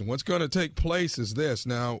 Mr. Wilson. What's going to take place is this.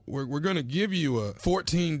 Now, we're going to give you a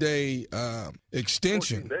 14-day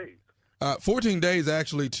extension. 14 days. 14 days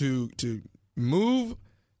actually to move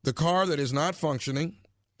the car that is not functioning,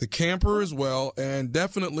 the camper as well, and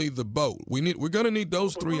definitely the boat. We're going to need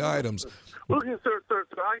those 3 items. Look here, sir,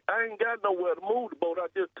 I ain't got nowhere to move the boat. I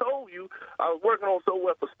just told you I was working on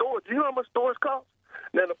somewhere for storage. You know how much storage costs?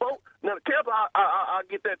 Now the camper, I'll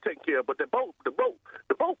get that taken care of. But the boat,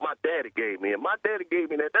 my daddy gave me, and my daddy gave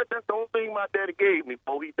me that. That's the only thing my daddy gave me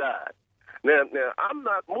before he died. Now I'm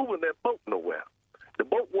not moving that boat nowhere. The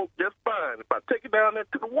boat works just fine. If I take it down there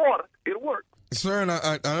to the water, it'll work. Sir, and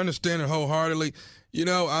I understand it wholeheartedly.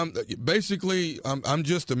 I'm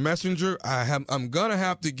just a messenger. I'm gonna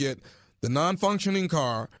have to get the non-functioning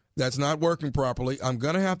car that's not working properly. I'm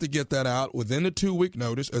gonna have to get that out within the 2-week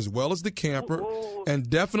notice, as well as the camper and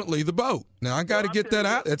definitely the boat. Now I got to get that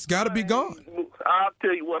out. It's got to be gone. I'll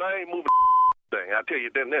tell you what, I ain't moving thing. I'll tell you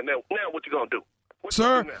that. Now what you gonna do?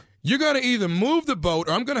 Sir, you're going to either move the boat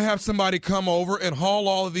or I'm going to have somebody come over and haul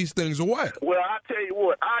all of these things away. Well, I tell you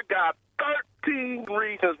what, I got 13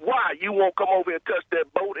 reasons why you won't come over and touch that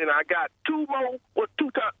boat, and I got 2 more.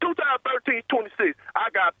 2 times 13 is 26.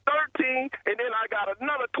 I got 13, and then I got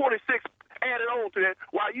another 26 added on to that.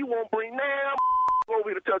 Why you won't bring damn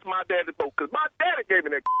over here to touch my daddy's boat? Because my daddy gave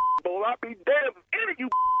me that boat. I'll be damned if any of you.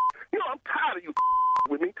 I'm tired of you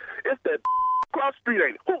with me. It's that cross street,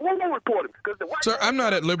 ain't it? Who reported me? Sir, I'm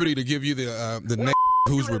not at liberty to give you the name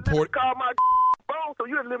who's reported. Call my phone, so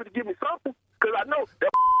you're at liberty to give me something. Because I know that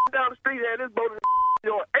down the street had this boat 8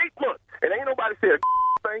 months, and ain't nobody said a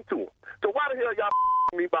thing to him. So why the hell y'all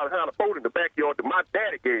me about having a boat in the backyard that my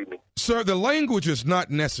daddy gave me. Sir, the language is not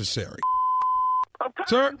necessary.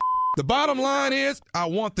 Sir, the bottom line is I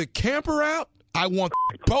want the camper out, I want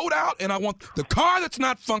the boat out, and I want the car that's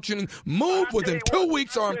not functioning moved within 2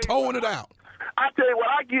 weeks or I'm towing it out. I tell you what,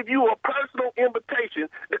 I give you a personal invitation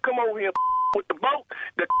to come over here with the boat,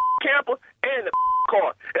 the camper, and the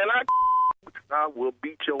car. And I will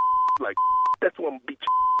beat your like that's what I'm going to beat you.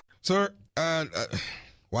 Sir,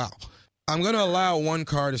 wow. I'm going to allow one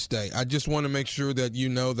car to stay. I just want to make sure that you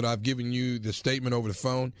know that I've given you the statement over the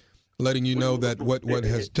phone, letting you know that what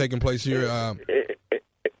has taken place here. And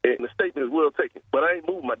the statement is well taken, but I ain't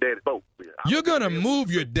moving my daddy's boat. You're going to move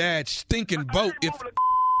your dad's stinking boat if...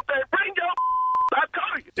 Bring your... I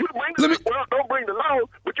told you. You bring well, don't bring the load,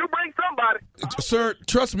 but you bring somebody. Sir,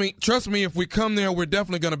 trust me, if we come there, we're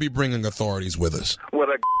definitely going to be bringing authorities with us. Well,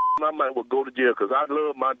 I might well go to jail because I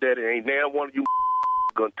love my daddy. Ain't damn one of you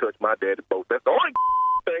going to touch my daddy's boat. That's the only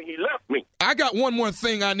thing he left me. I got one more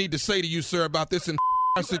thing I need to say to you, sir, about this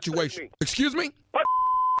situation. Excuse me? What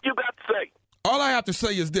you got to say? All I have to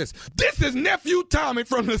say is this. This is Nephew Tommy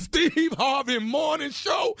from the Steve Harvey Morning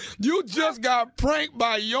Show. You just got pranked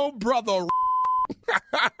by your brother.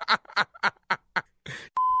 That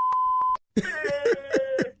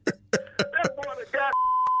boy got,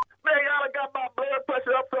 man, I got my blood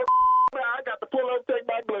pressure up so man, I got to pull up and take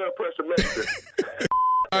my blood pressure medicine.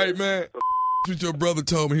 All right, man. What your brother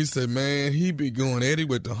told me, he said, man, he be going at it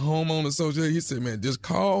with the homeowner association. He said, man, just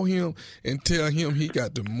call him and tell him he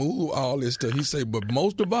got to move all this stuff. He said, but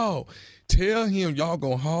most of all, tell him y'all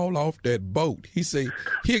gonna haul off that boat. He said,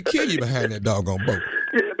 he'll kill you behind that doggone boat.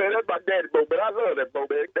 Yeah, man, that's my daddy's boat, but I love that boat,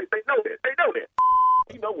 man. They know that. They know that.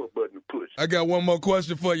 You know what button to push. I got one more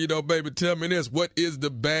question for you, though, baby. Tell me this. What is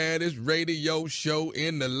the baddest radio show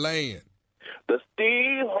in the land? The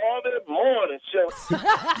Steve Harvey Morning Show.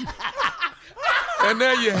 And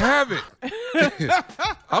there you have it.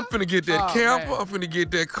 I'm finna get that camper. Man. I'm finna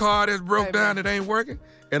get that car that's broke down that ain't working.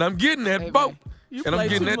 And I'm getting that boat. And I'm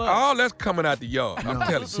getting that. All that's coming out the yard. I'm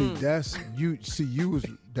telling you. See, that's you. See, you was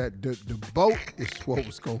that the boat is what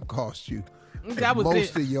was gonna cost you. That was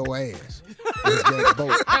most of your ass. Was that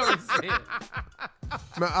boat. That was it.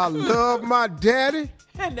 Man, I love my daddy.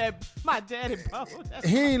 And that my daddy boat.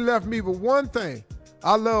 He ain't left me but one thing.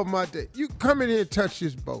 I love my daddy. You come in here and touch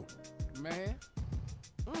this boat, man.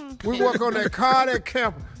 We work on that car, that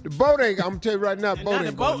camper. The boat ain't. I'm gonna tell you right now, the boat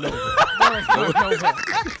ain't going nowhere.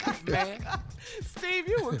 Man. Steve,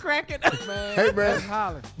 you were cracking up, man. Hey,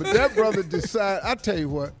 man. But that brother decided. I tell you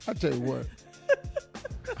what.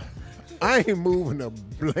 I ain't moving a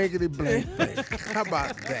blankety blank thing. How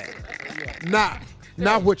about that?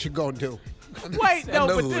 Not what you gonna do. Wait, no,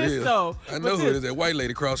 but this though. I know who it is. That white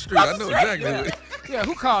lady across the street. I know exactly who it is. Yeah,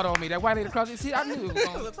 who called on me? That white lady across the street. See, I knew it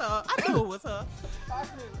was her. I knew it was her.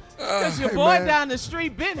 Because your boy down the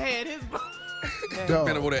street been had his boat.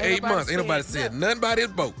 Been over there 8 months. Ain't nobody said nothing about his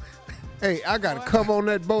boat. Hey, I got to come on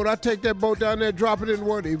that boat. I take that boat down there, drop it in the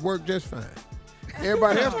water. It worked just fine.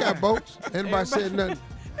 Everybody else got boats. Anybody said nothing.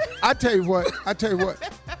 I tell you what.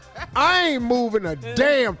 I ain't moving a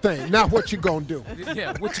damn thing. Now what you gonna do?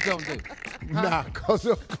 Yeah, what you gonna do? Nah, cause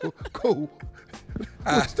cool.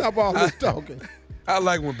 Stop all this talking. I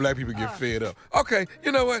like when black people get fed up. Okay,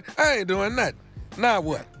 you know what? I ain't doing nothing. Now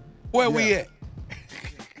what? Where we at?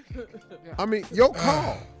 I mean, your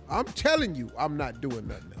call. I'm telling you, I'm not doing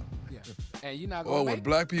nothing now. Yeah. And you're not gonna when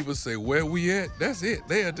black people say where we at, that's it.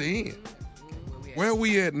 They at the end. Where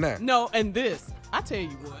we at now? No, and this. I tell you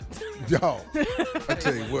what. Yo. I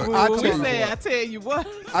tell you what. I tell you what.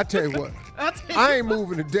 I tell you what. I ain't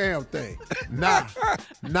moving a damn thing. Nah.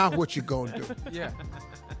 Not what you gonna do. Yeah.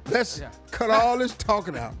 Let's cut all this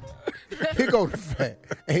talking out. Here go the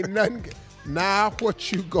fact. Ain't nothing. Now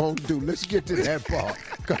what you gonna do? Let's get to that part.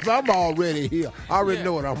 Because I'm already here. I already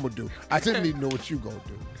know what I'm gonna do. I just need to know what you gonna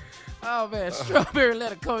do. Oh, man. Strawberry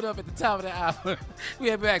letter coming up at the top of the hour.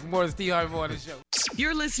 We'll be back more of the Steve Harvey Morning Show.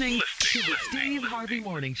 You're listening to the Steve Harvey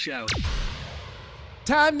Morning Show.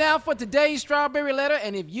 Time now for today's Strawberry Letter.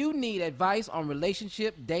 And if you need advice on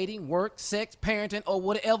relationship, dating, work, sex, parenting, or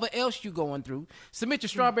whatever else you're going through, submit your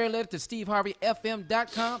Strawberry Letter to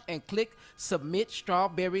SteveHarveyFM.com and click Submit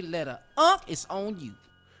Strawberry Letter. It's on you.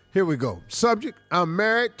 Here we go. Subject, I'm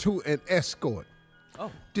married to an escort. Oh.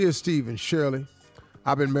 Dear Steve and Shirley,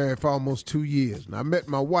 I've been married for almost 2 years, and I met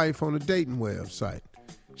my wife on a dating website.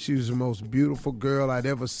 She was the most beautiful girl I'd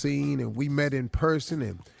ever seen, and we met in person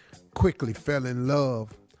and quickly fell in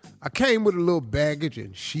love. I came with a little baggage,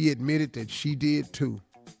 and she admitted that she did too.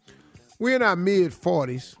 We're in our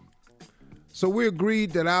mid-40s, so we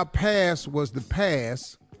agreed that our past was the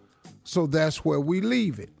past, so that's where we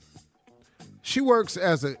leave it. She works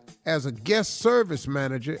as a as a guest service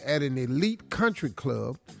manager at an elite country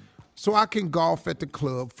club so I can golf at the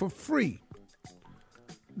club for free.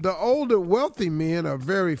 The older, wealthy men are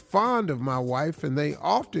very fond of my wife, and they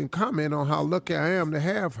often comment on how lucky I am to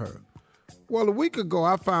have her. Well, a week ago,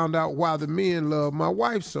 I found out why the men love my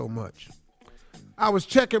wife so much. I was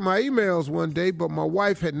checking my emails one day, but my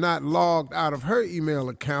wife had not logged out of her email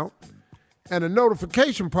account, and a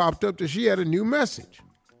notification popped up that she had a new message.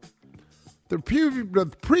 The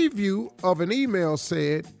preview of an email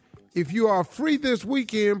said, "If you are free this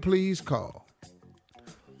weekend, please call."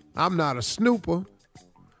 I'm not a snooper,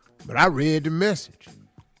 but I read the message.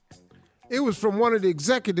 It was from one of the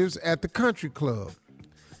executives at the country club.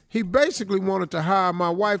 He basically wanted to hire my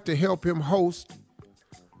wife to help him host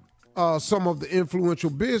some of the influential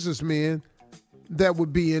businessmen that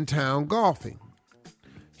would be in town golfing.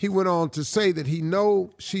 He went on to say that he knows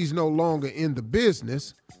she's no longer in the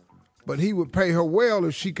business, but he would pay her well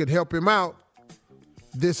if she could help him out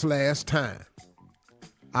this last time.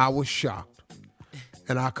 I was shocked,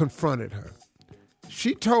 and I confronted her.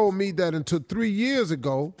 She told me that until 3 years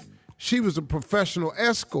ago, she was a professional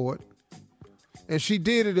escort, and she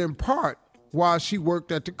did it in part while she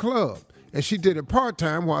worked at the club. And she did it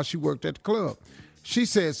part-time while she worked at the club. She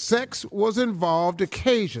said sex was involved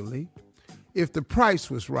occasionally if the price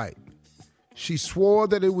was right. She swore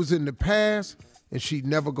that it was in the past and she'd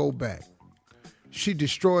never go back. She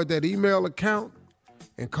destroyed that email account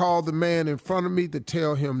and called the man in front of me to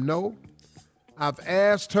tell him no. I've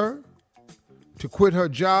asked her to quit her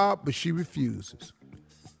job, but she refuses.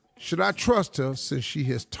 Should I trust her since she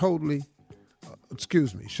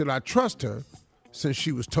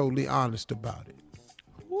was totally honest about it?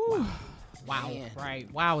 Wow.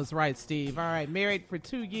 Right. Wow is right, Steve. All right. Married for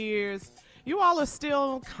 2 years. You all are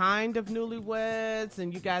still kind of newlyweds,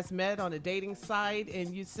 and you guys met on a dating site,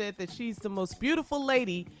 and you said that she's the most beautiful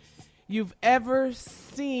lady you've ever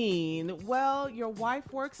seen. Well, your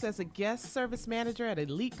wife works as a guest service manager at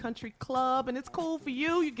Elite Country Club, and it's cool for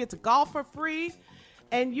you. You get to golf for free.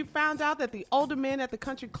 And you found out that the older men at the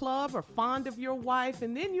country club are fond of your wife.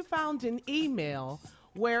 And then you found an email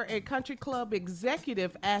where a country club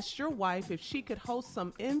executive asked your wife if she could host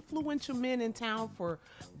some influential men in town for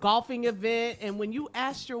golfing event. And when you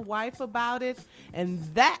asked your wife about it, and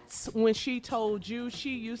that's when she told you she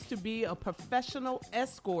used to be a professional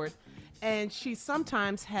escort and she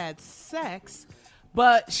sometimes had sex,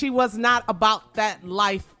 but she was not about that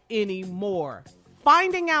life anymore.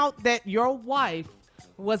 Finding out that your wife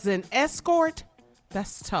was an escort,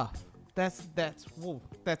 that's tough. That's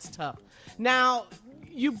tough. Now,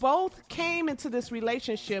 you both came into this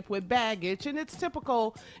relationship with baggage, and it's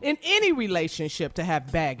typical in any relationship to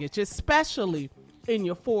have baggage, especially in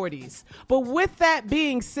your 40s. But with that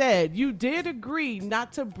being said, you did agree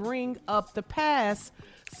not to bring up the past,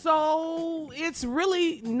 so it's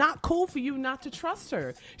really not cool for you not to trust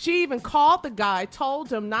her. She even called the guy,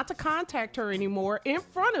 told him not to contact her anymore in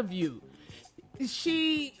front of you.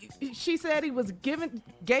 She said he was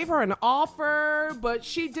gave her an offer, but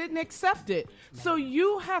she didn't accept it. So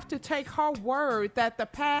you have to take her word that the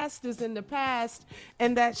past is in the past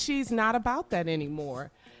and that she's not about that anymore.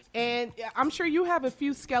 And I'm sure you have a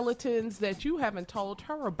few skeletons that you haven't told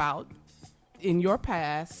her about in your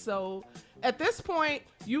past. So at this point,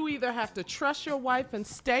 you either have to trust your wife and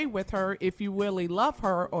stay with her if you really love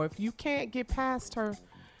her, or if you can't get past her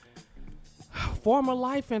former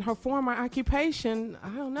life and her former occupation, I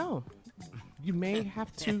don't know. You may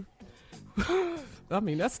have to. I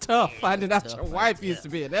mean, that's tough. Finding out your wife used to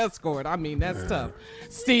be an escort. I mean, that's tough.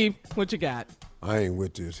 Steve, what you got? I ain't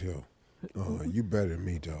with this here. You better than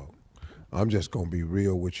me, dog. I'm just going to be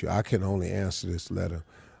real with you. I can only answer this letter.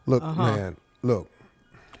 Look, man, look.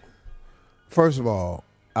 First of all,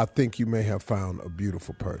 I think you may have found a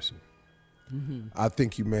beautiful person. Mm-hmm. I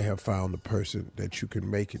think you may have found a person that you can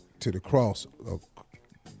make it to the cross,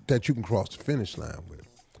 that you can cross the finish line with.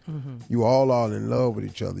 Mm-hmm. You all are in love with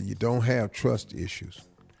each other. You don't have trust issues.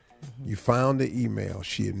 Mm-hmm. You found the email.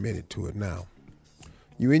 She admitted to it now.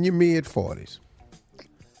 You in your mid-40s.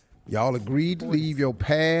 Y'all agreed to leave your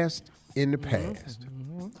past in the past.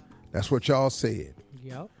 Mm-hmm. That's what y'all said.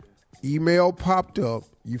 Yep. Email popped up.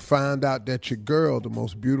 You found out that your girl, the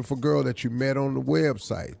most beautiful girl that you met on the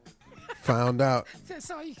website, found out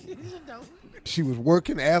she was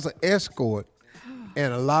working as an escort,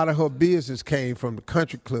 and a lot of her business came from the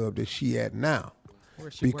country club that she at now.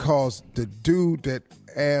 Because the dude that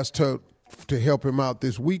asked her to help him out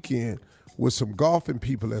this weekend was some golfing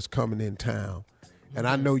people that's coming in town. And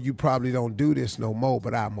I know you probably don't do this no more,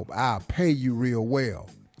 but I'll pay you real well.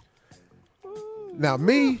 Now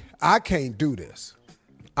me, I can't do this.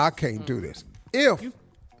 I can't do this.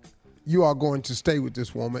 you are going to stay with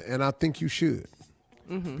this woman, and I think you should.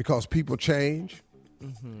 Because people change.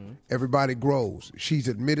 Everybody grows. She's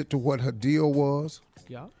admitted to what her deal was.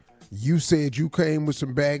 Yeah. You said you came with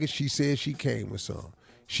some baggage. She said she came with some.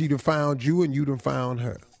 She done found you, and you done found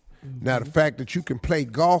her. Now, the fact that you can play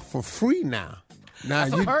golf for free now.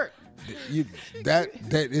 That's a perk. That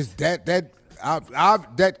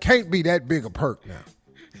can't be that big a perk now.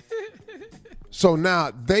 So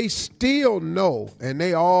now they still know, and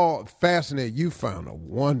they all fascinated. You found a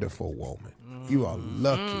wonderful woman. You are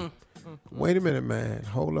lucky. Wait a minute, man.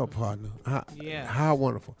 Hold up, partner. How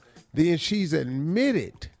wonderful. Then she's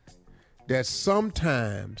admitted that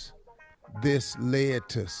sometimes this led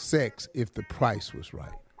to sex if the price was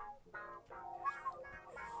right.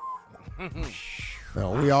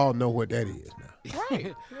 Now, we all know what that is now.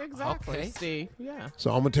 Right. Exactly, Steve. Yeah.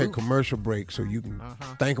 So I'm going to take a commercial break so you can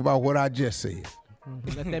think about what I just said.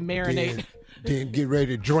 Let that marinate. Then get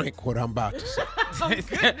ready to drink what I'm about to say. Oh,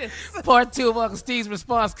 goodness. Part 2 of Uncle Steve's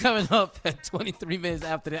response coming up at 23 minutes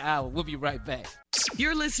after the hour. We'll be right back.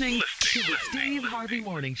 You're listening to the Steve Harvey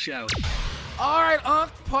Morning Show. All right,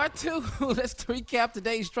 Unc, part 2. Let's recap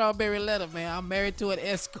today's strawberry letter, man. I'm married to an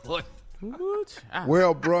escort.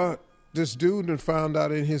 Well, bruh, this dude that found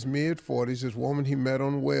out in his mid-40s, this woman he met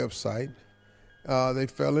on the website, they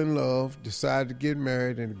fell in love, decided to get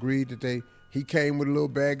married, and agreed that he came with a little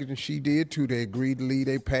baggage, and she did too. They agreed to leave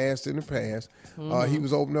their past in the past. He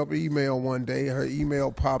was opening up an email one day. Her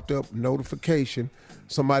email popped up, notification.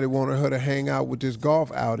 Somebody wanted her to hang out with this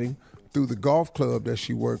golf outing through the golf club that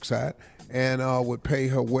she works at, and would pay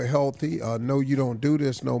her healthy. No, you don't do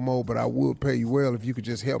this no more, but I would pay you well if you could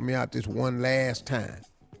just help me out this one last time.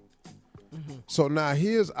 So now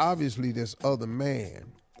here's obviously this other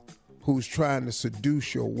man who's trying to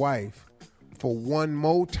seduce your wife for one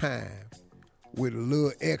more time with a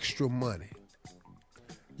little extra money.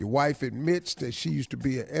 Your wife admits that she used to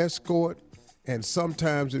be an escort, and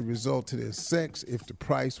sometimes it resulted in sex if the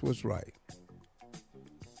price was right.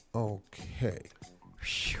 Okay.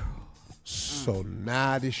 So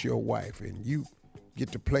now this your wife, and you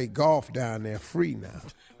get to play golf down there free now.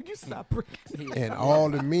 You stop bringing And all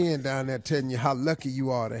the men down there telling you how lucky you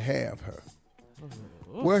are to have her.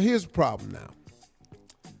 Well, here's the problem now.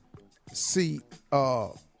 See,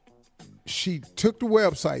 she took the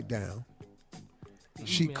website down.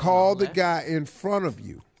 She called the guy in front of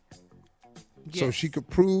you so she could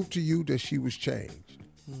prove to you that she was changed.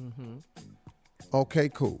 Okay,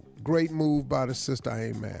 cool. Great move by the sister. I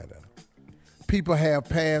ain't mad at her. People have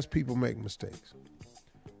past, people make mistakes.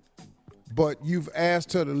 But you've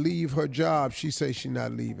asked her to leave her job. She says she's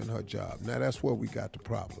not leaving her job. Now, that's where we got the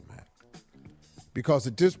problem at. Because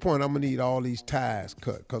at this point, I'm going to need all these ties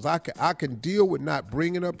cut. Because I can deal with not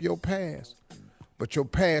bringing up your past, but your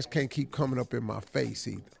past can't keep coming up in my face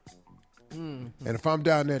either. And if I'm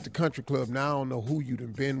down there at the country club, now I don't know who you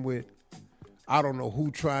done been with. I don't know who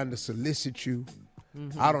trying to solicit you.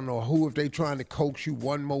 I don't know who, if they trying to coax you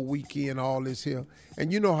one more weekend, all this here.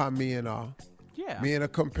 And you know how men are. Yeah. Men are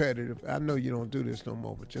competitive. I know you don't do this no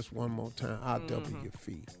more, but just one more time, I'll double your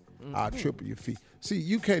fee. I'll triple your fee. See,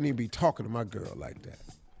 you can't even be talking to my girl like that.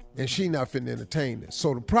 And she not finna entertain this.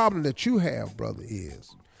 So the problem that you have, brother,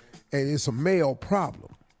 is, and it's a male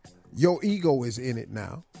problem, your ego is in it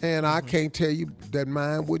now. And I can't tell you that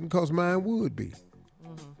mine wouldn't, because mine would be.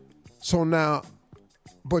 So now,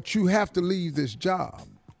 but you have to leave this job.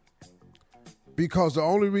 Because the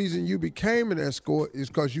only reason you became an escort is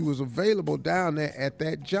because you was available down there at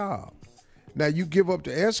that job. Now, you give up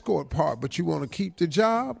the escort part, but you want to keep the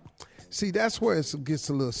job? See, that's where it gets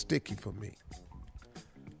a little sticky for me.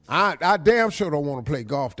 I damn sure don't want to play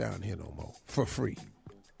golf down here no more for free.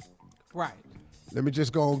 Right. Let me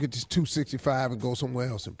just go and get this 265 and go somewhere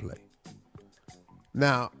else and play.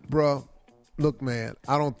 Now, bruh, look, man,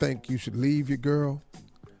 I don't think you should leave your girl.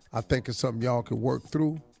 I think it's something y'all can work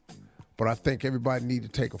through. But I think everybody need to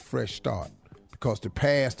take a fresh start because the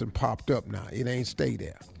past done popped up now. It ain't stay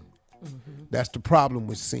there. That's the problem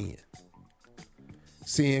with sin.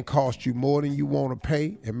 Sin costs you more than you want to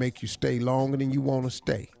pay and make you stay longer than you want to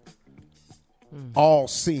stay. All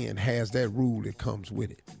sin has that rule that comes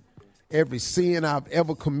with it. Every sin I've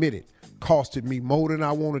ever committed costed me more than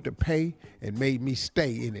I wanted to pay and made me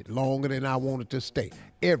stay in it longer than I wanted to stay.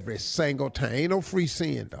 Every single time. Ain't no free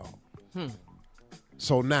sin, dog.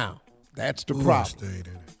 So now, that's the problem.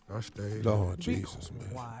 I stayed. Lord Jesus, man.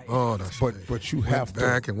 Why? Oh, But you went have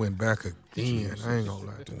back to. and went back again. I ain't gonna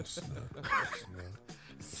lie to you.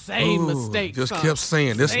 Same mistake. Just son. kept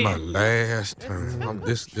saying, this is Same. my last time.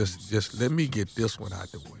 Just let me get this one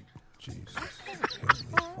out the way. Jesus.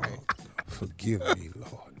 Forgive me,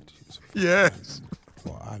 Lord. Jesus. Yes.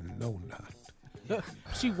 for? I know not.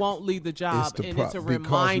 She won't leave the job, and it's a because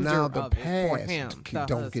reminder now the of it for past him.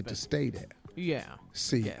 don't get to stay there. Yeah.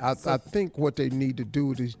 See, Yeah, I think what they need to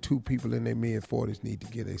do, these two people in their mid-40s need to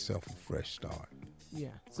get themselves a fresh start. Yeah.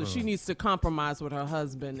 So she needs to compromise with her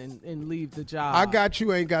husband and leave the job. I got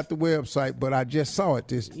you ain't got the website, but I just saw it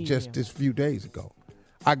this few days ago.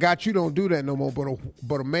 I got you don't do that no more,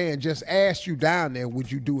 but a man just asked you down there,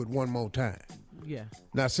 would you do it one more time? Yeah.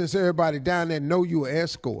 Now, since everybody down there know you an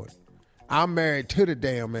escort, I'm married to the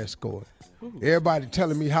damn escort. Ooh. Everybody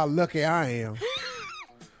telling me how lucky I am.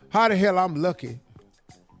 How the hell I'm lucky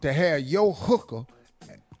to have your hooker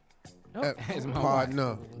That's my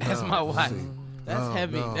partner? That's my wife. That's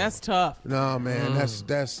heavy. That's tough. No, man,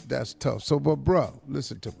 that's tough. So, but bro,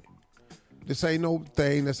 listen to me. This ain't no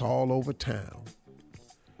thing that's all over town.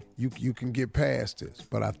 You can get past this,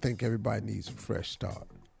 but I think everybody needs a fresh start.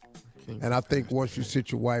 And I think once you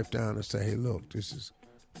sit your wife down and say, hey, look, this is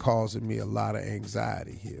causing me a lot of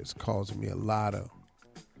anxiety here. It's causing me a lot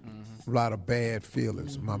of bad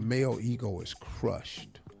feelings. My male ego is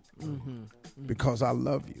crushed because I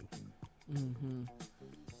love you.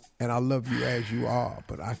 And I love you as you are,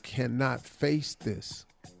 but I cannot face this.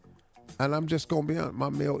 And I'm just going to be honest, my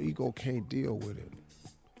male ego can't deal with it.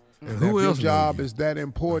 And who if else your job is that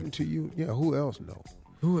important to you, who else know?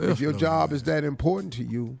 If your job is that important to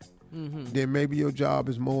you, then maybe your job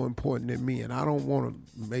is more important than me. And I don't want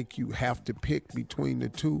to make you have to pick between the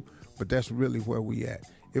two, but that's really where we at.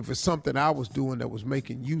 If it's something I was doing that was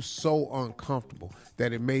making you so uncomfortable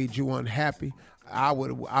that it made you unhappy, I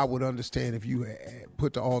would understand if you had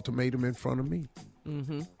put the ultimatum in front of me.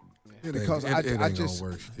 Because it ain't gonna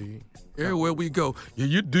work, Steve. Everywhere we go,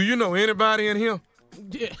 do you know anybody in here?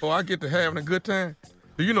 Yeah. Or I get to having a good time.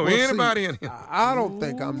 Do you know anybody in here? I don't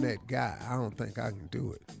think I'm that guy. I don't think I can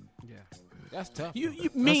do it. Yeah, that's tough.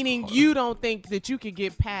 Meaning you don't think that you could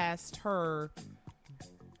get past her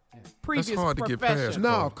previous That's hard to get past.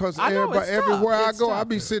 No, because everywhere I go, I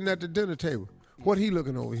be sitting at the dinner table. What he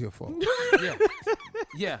looking over here for?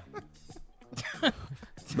 Yeah.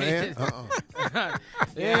 Man,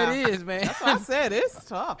 There it is, man. That's what I said. It's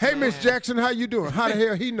tough. Hey, Miss Jackson, how you doing? How the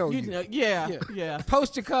hell he know you? Yeah.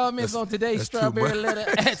 Post your comments on today's that's Strawberry too Letter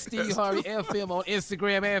at Steve Harvey FM on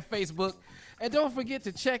Instagram and Facebook. And don't forget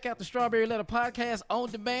to check out the Strawberry Letter podcast on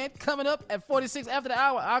demand. Coming up at 46 after the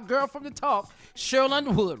hour, our girl from the talk, Sheryl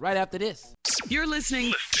Underwood, right after this. You're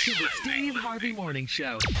listening to the Steve Harvey Morning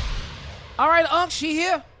Show. All right, Unc, she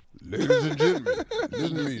here. Ladies and gentlemen,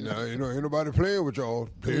 listen to me now. You know, ain't nobody playing with y'all.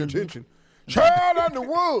 Pay attention. Sheryl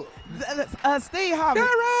Underwood. Steve Harvey.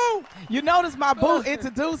 Sheryl. You notice my boo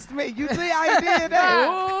introduced me. You see how he did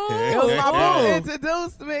that? It was my boo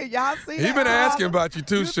introduced me. Y'all see that? He been asking about you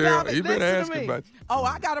too, Sheryl. He been Listen to asking me. about you. Oh,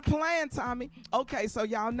 I got a plan, Tommy. Okay, so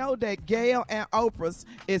y'all know that Gail and Oprah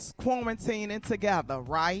is quarantining together,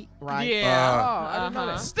 right? Yeah. I didn't know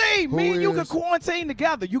that. Steve, me and you can quarantine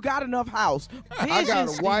together. You got enough house. I got a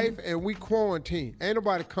Steve. wife and we quarantine. Ain't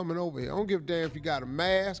nobody coming over here. I don't give a damn if you got a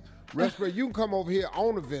mask, respirator. You can come over here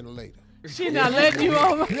on a ventilator. She not letting you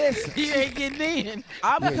over. Listen, He ain't getting in.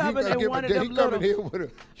 I'm coming in one of them little.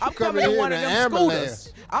 I'm coming in one of them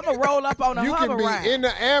scooters. I'm gonna roll up on a You hover can be ride. in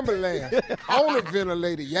the ambulance on a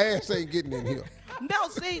ventilator. Your ass ain't getting in here. No,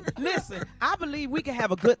 see, listen, I believe we can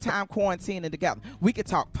have a good time quarantining together. We can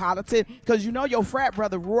talk politics, because you know your frat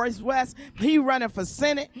brother, Royce West, he running for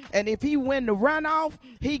Senate, and if he win the runoff,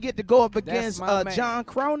 he get to go up against my man. John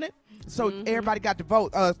Cronin. So everybody got to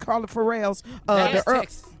vote. Carla Farrell's. That's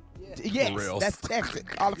Texas. Yes, Farrell's. that's Texas.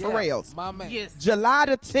 Carla Farrell's. My man. Yes. July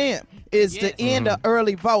the 10th is the end of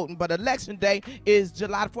early voting, but election day is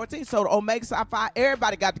July the 14th. So the Omega Psi Phi,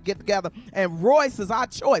 everybody got to get together, and Royce is our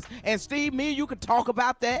choice. And Steve, me and you can talk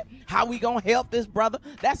about that, how we gonna help this brother.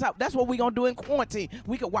 That's what we gonna do in quarantine.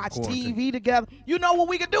 We could watch TV together. You know what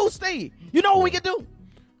we could do, Steve? You know what we could do?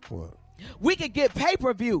 What? We could get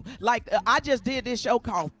pay-per-view. Like, I just did this show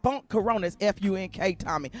called Funk Coronas, F-U-N-K,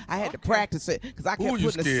 Tommy. I had to practice it because I kept Ooh, you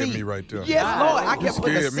putting a scared C. me right there. Yes, Lord. I You kept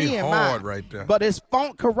putting a scared me C in hard mine. right there. But it's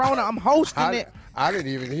Funk Corona. I'm hosting it. I didn't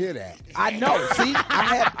even hear that. I know. See?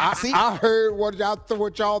 I heard what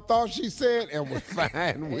y'all thought she said and was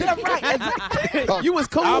fine with That's it. right. You was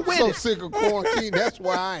cool I'm with so it. sick of quarantine. That's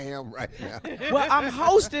where I am right now. Well, I'm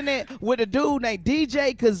hosting it with a dude named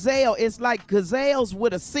DJ Cazale. It's like Cazales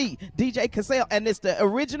with a C. DJ Cazale. And it's the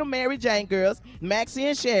original Mary Jane girls, Maxie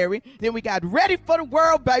and Sherry. Then we got Ready for the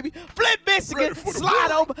World, baby. Flip Michigan.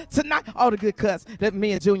 Slide over tonight. All the good cuts that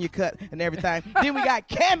me and Junior cut and everything. Then we got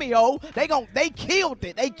Cameo. They killed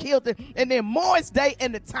it. They killed it. And then Morris Day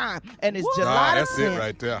and the time. And it's July that's 10th. it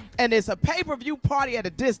right there. And it's a pay-per-view party at a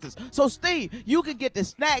distance. So, Steve, you can get the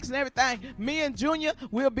snacks and everything. Me and Junior,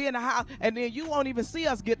 we'll be in the house. And then you won't even see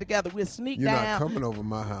us get together. We'll sneak You're down. not coming over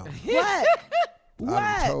my house. What? What?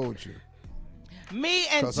 I told you. Me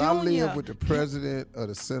and Because Junior. I live with the president of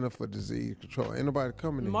the Center for Disease Control. Ain't nobody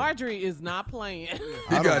coming in. Marjorie is not playing.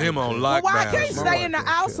 He got him on lockdown. Well, why I can't stay in the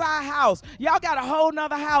outside house? Y'all got a whole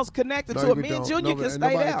nother house connected to it. Me and Junior can stay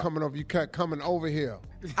nobody there. coming over. You can't coming over here.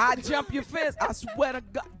 I jump your fist. I swear to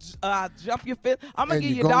God. I jump your fist. I'm going And to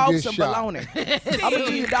give you your gonna dog get some shot. bologna. I'm going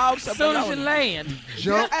to give your dog some As soon as bologna. you land.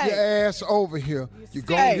 Jump your ass over here. You're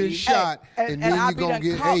going to get shot, and then you're going to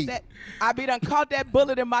get ate. I be done caught that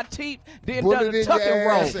bullet in my teeth, then Bullet done in the your tuck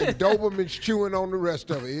and ass, roll. and Doberman's chewing on the rest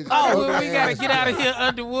of it. Oh, we got to get out of here,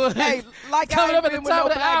 Underwood. Hey, like Coming I up at ain't the been top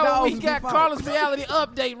with of no the black hour, we dogs got before. Carla's reality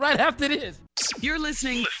update right after this. You're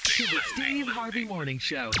listening to the Steve Harvey Morning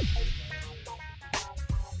Show.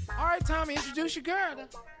 All right, Tommy, introduce your girl.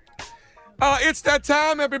 It's that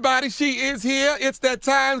time, everybody. She is here. It's that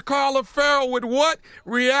time. Carla Farrell with what?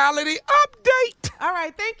 Reality update. All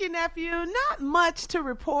right, thank you, nephew. Not much to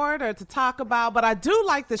report or to talk about, but I do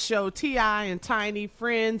like the show T.I. and Tiny,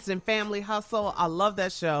 Friends and Family Hustle. I love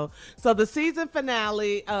that show. So the season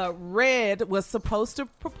finale, Red was supposed to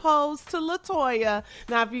propose to LaToya.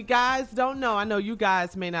 Now, if you guys don't know, I know you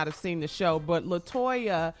guys may not have seen the show, but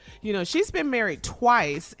LaToya, you know, she's been married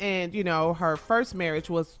twice, and, you know, her first marriage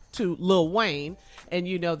was to Lil Wayne, and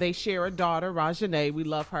you know they share a daughter, Rajanae. We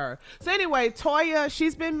love her. So anyway, Toya,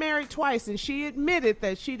 she's been married twice, and she admitted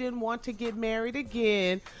that she didn't want to get married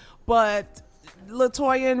again, but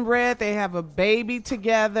LaToya and Red, they have a baby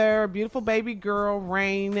together, a beautiful baby girl,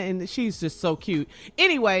 Rain, and she's just so cute.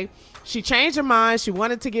 Anyway, she changed her mind. She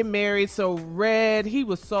wanted to get married. So Red, he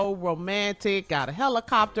was so romantic, got a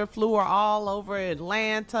helicopter, flew her all over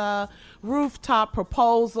Atlanta, rooftop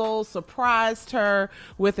proposal, surprised her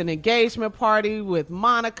with an engagement party with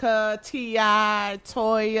Monica, T.I.,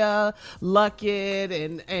 Toya,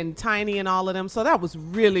 Luckett, and Tiny and all of them. So that was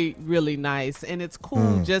really, really nice. And it's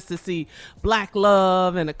cool just to see black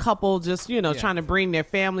love and a couple just, you know, trying to bring their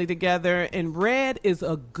family together. And Red is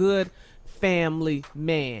a good family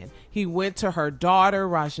man. He went to her daughter,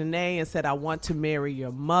 Rajanae, and said, I want to marry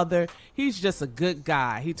your mother. He's just a good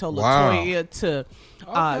guy. He told LaToya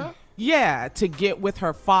to get with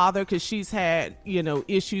her father because she's had, you know,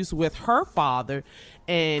 issues with her father.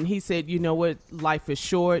 And he said, you know what, life is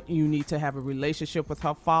short. You need to have a relationship with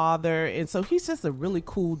her father. And so he's just a really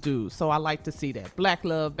cool dude. So I like to see that. Black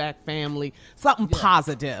love, black family, something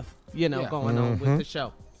positive, you know, going on with the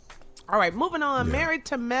show. All right, moving on. Married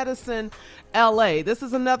to Medicine, L.A. This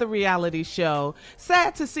is another reality show.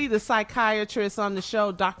 Sad to see the psychiatrist on the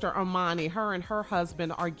show, Dr. Armani. Her and her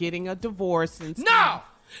husband are getting a divorce. And No!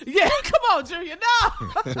 Yeah, come on, Junior. No.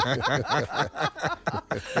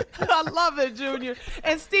 I love it, Junior.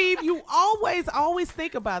 And Steve, you always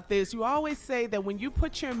think about this. You always say that when you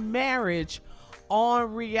put your marriage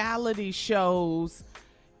on reality shows,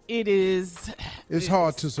 it's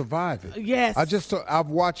hard to survive it. Yes. I've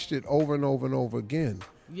watched it over and over and over again.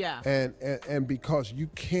 Yeah. And because you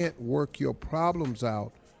can't work your problems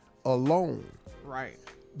out alone. Right.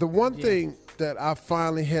 The one thing that I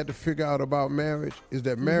finally had to figure out about marriage is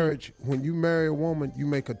that marriage, when you marry a woman, you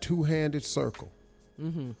make a two-handed circle.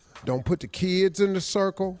 Don't put the kids in the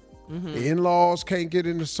circle. The in-laws can't get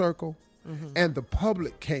in the circle. And the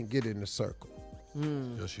public can't get in the circle.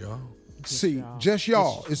 Just y'all. Just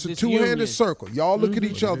y'all. It's a two-handed circle. Y'all look at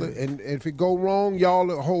each other, and if it go wrong, y'all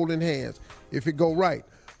are holding hands. If it go right.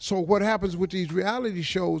 So what happens with these reality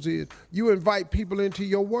shows is you invite people into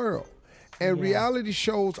your world. And reality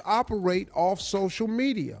shows operate off social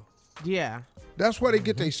media. Yeah. That's where they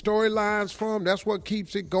get their storylines from. That's what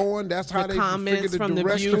keeps it going. That's how they figure the from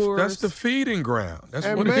direction. The viewers. That's the feeding ground. That's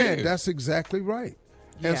and what man, it is. that's exactly right.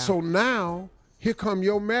 Yeah. And so now, here come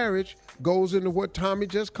your marriage goes into what Tommy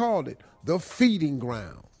just called it, the feeding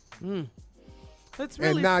ground. It's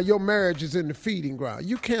really, and now your marriage is in the feeding ground.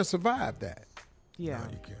 You can't survive that. Yeah. No,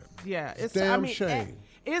 you can't. Yeah. It's damn shame.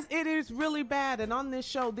 It is really bad. And on this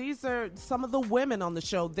show, these are some of the women on the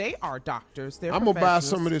show. They are doctors. They're I'm going to buy professionals.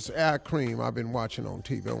 some of this eye cream I've been watching on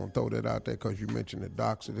TV. I want to throw that out there because you mentioned the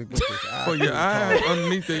doctor. They get this eye For your cream eyes called-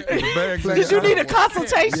 underneath the bags. Because you need a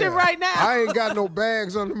consultation right now. I ain't got no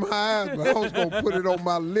bags under my eyes, but I was going to put it on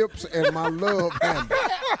my lips and my love handle.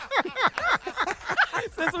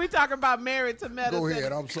 Since we talking about Married to Medicine. Go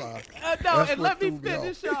ahead. I'm sorry. No, That's and what let me threw me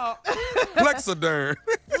finish, y'all. Plexaderm.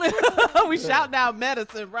 We shouting out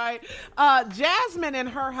medicine, right? Jasmine and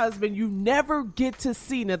her husband, you never get to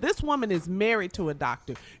see. Now, this woman is married to a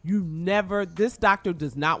doctor. This doctor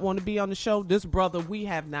does not want to be on the show. This brother, we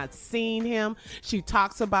have not seen him. She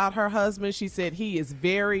talks about her husband. She said he is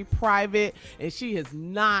very private, and he has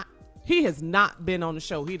not been on the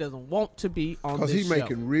show. He doesn't want to be on this show. Because he's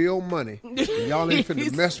making real money. Y'all ain't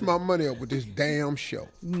finna mess my money up with this damn show.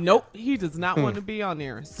 Nope, he does not want to be on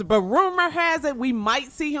there. So, but rumor has it we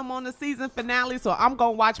might see him on the season finale. So I'm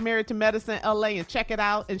going to watch Married to Medicine LA and check it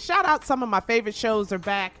out. And shout out, some of my favorite shows are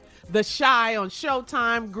back. The Shy on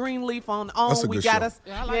Showtime, Greenleaf on OWN. That's a good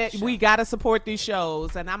show. We gotta support these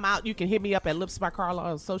shows. And I'm out. You can hit me up at Lips by Carla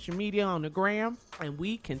on social media, on the gram, and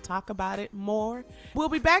we can talk about it more. We'll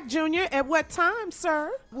be back, Junior, at what time,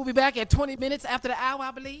 sir? We'll be back at 20 minutes after the hour,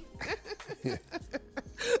 I believe.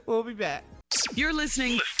 We'll be back. You're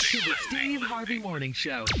listening to the Steve Harvey Morning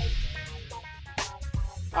Show.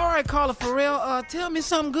 All right, Carla, for real, tell me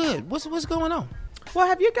something good. What's going on? Well,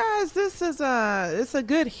 have you guys, it's a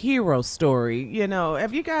good hero story, you know.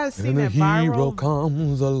 Have you guys seen that viral? Hero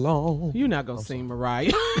comes along. You're not going to sing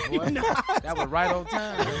Mariah. That was right on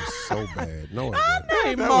time. That was so bad. No, I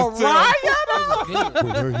named Mariah.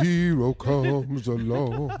 When a hero comes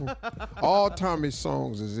along. All Tommy's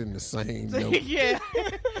songs is in the same note. Yeah.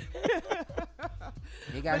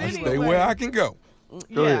 Stay where I can go.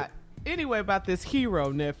 Go ahead. Anyway, about this hero,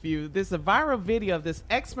 nephew, there's a viral video of this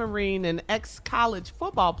ex-Marine and ex-college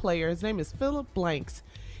football player. His name is Philip Blanks.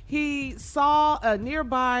 He saw a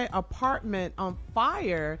nearby apartment on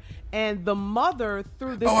fire, and the mother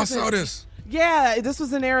threw this. Oh, I saw this. Yeah, this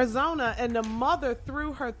was in Arizona, and the mother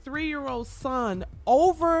threw her 3-year-old son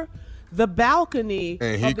over the balcony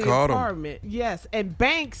of the apartment. Yes, and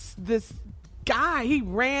Banks, this guy, he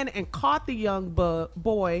ran and caught the young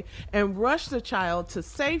boy and rushed the child to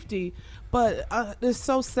safety, but it's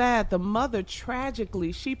so sad. The mother,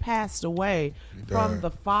 tragically, she passed away from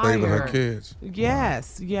the fire. Saving her kids.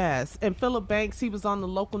 Yes, yes. And Philip Banks, he was on the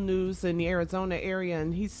local news in the Arizona area,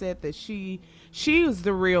 and he said that she was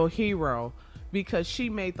the real hero because she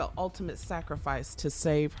made the ultimate sacrifice to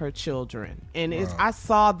save her children. And I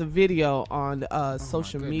saw the video on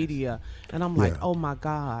social media, and I'm like, oh my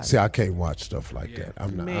God. See, I can't watch stuff like that.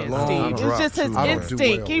 I'm not. Man, Steve, it's just his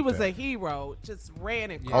instinct. He was a hero. Just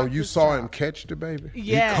ran and caught you saw him catch the baby?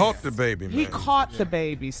 Yes. He caught the baby, man. He caught the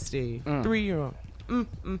baby, Steve. 3-year-old. Oh,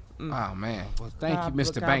 man. Well, thank you,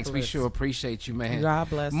 Mr. Banks. We sure appreciate you, man. God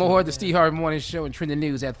bless. More of the Steve Harvey Morning Show and Trending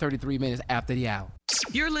News at 33 minutes after the hour.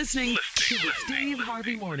 You're listening to the Steve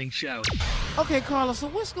Harvey Morning Show. Okay, Carla, so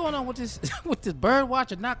what's going on with this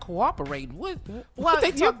Birdwatcher not cooperating? What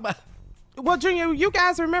they talk about? Well, Junior, you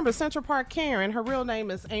guys remember Central Park Karen. Her real name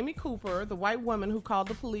is Amy Cooper, the white woman who called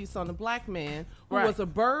the police on a black man who was a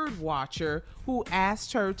bird watcher who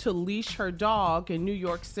asked her to leash her dog in New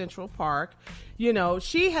York Central Park. You know,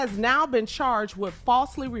 she has now been charged with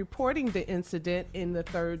falsely reporting the incident in the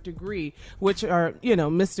 3rd degree, which are,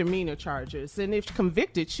 misdemeanor charges. And if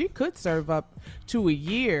convicted, she could serve up to a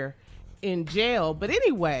year in jail. But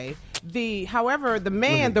anyway, however, the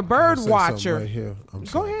man, the bird watcher. Right here.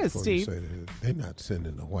 Go ahead, Steve. They're not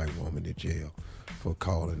sending a white woman to jail for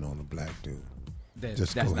calling on a black dude.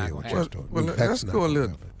 Just go ahead with your story. Well, let's go a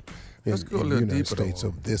little. Let's go a little deeper. United States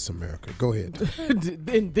of this America. Go ahead.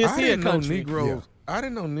 In this here country. I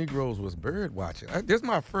didn't know Negroes was bird watching. This is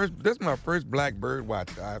my first black bird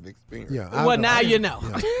watcher I've experienced. Yeah. Well, now you know.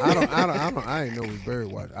 I didn't know we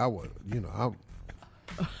bird watch. I was,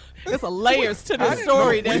 There's a layers to the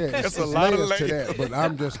story. There's a lot of layers to that. But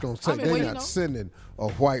I'm just gonna say they're not sending a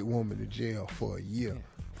white woman to jail for a year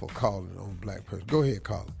for calling on a black person. Go ahead,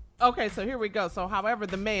 Carla. Okay, so here we go. So, however,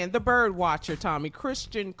 the man, the bird watcher, Tommy,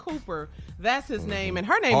 Christian Cooper, that's his name, and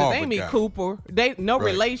her name is Amy Cooper. They no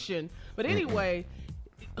relation. But anyway,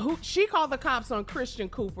 she called the cops on Christian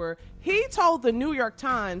Cooper. He told the New York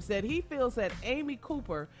Times that he feels that Amy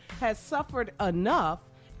Cooper has suffered enough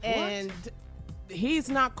and he's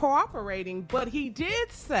not cooperating. But he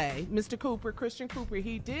did say, Mr. Cooper, Christian Cooper,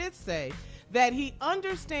 he did say that he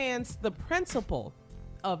understands the principle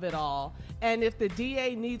of it all, and if the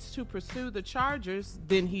DA needs to pursue the charges,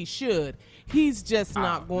 then he should. He's just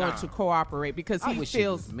not going to cooperate because he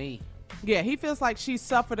feels he feels like she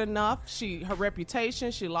suffered enough. Her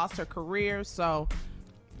reputation, she lost her career, so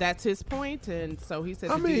that's his point. And so he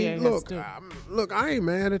said, look, I ain't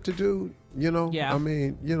mad at the dude. Yeah. I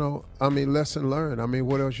mean, lesson learned. I mean,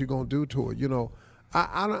 what else you gonna do to her?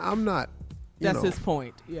 I'm not. That's his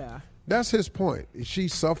point. Yeah. That's his point. She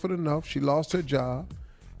suffered enough. She lost her job.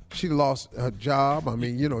 She lost her job. I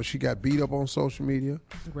mean, she got beat up on social media.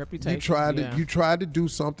 Reputation. You tried to do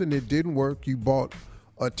something that didn't work. You bought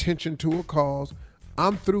attention to a cause.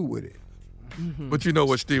 I'm through with it. Mm-hmm. But you know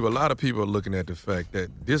what, Steve? A lot of people are looking at the fact that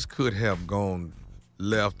this could have gone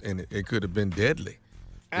left and it could have been deadly.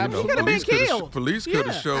 He could have been killed. Police could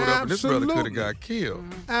have showed up and this brother could have got killed.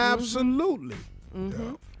 Absolutely. Mm-hmm.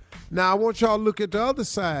 Yeah. Now, I want y'all to look at the other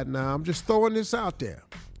side now. I'm just throwing this out there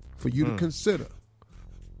for you to consider.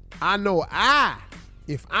 I know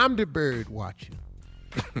if I'm the bird watcher.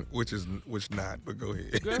 which not, but go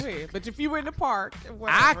ahead. Go ahead. But if you were in the park,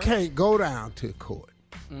 whatever. I can't go down to court.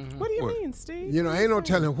 Mm-hmm. What do you mean, Steve? You know, ain't no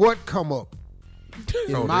telling what come up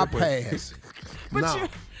in my past.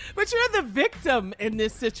 But you're the victim in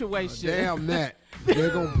this situation. Damn that.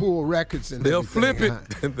 They're going to pull records and they'll flip it.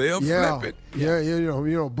 They'll flip it. Yeah, you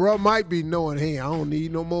know, bro might be knowing, hey, I don't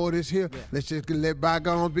need no more of this here. Yeah. Let's just let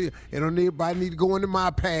bygones be. Nobody need to go into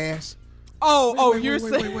my past. You're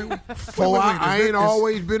saying. I ain't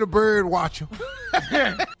always been a bird watcher.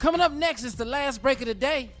 Coming up next is the last break of the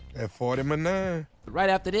day. At 40-9. Right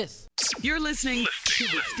after this. You're listening to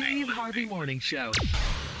the Steve Harvey Morning Show.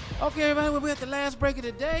 Okay, everybody, we're at the last break of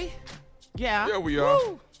the day. Yeah. Yeah, we are.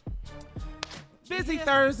 Woo. Busy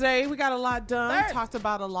Thursday. We got a lot done. Talked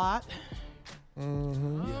about a lot.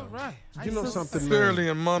 Mm-hmm. All right. You know something, Shirley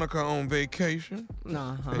and Monica on vacation.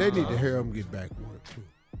 Uh-huh. They need to hear them get back to work, too.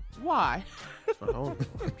 Why?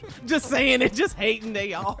 Just saying it, just hating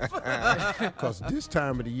they off. Because this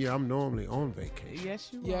time of the year, I'm normally on vacation. Yes,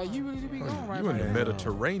 you are. Yeah, you really be going right You in now. the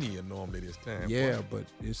Mediterranean normally this time. Yeah, but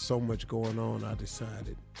there's so much going on. I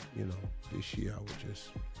decided, this year I would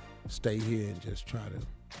just stay here and just try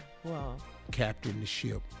to captain the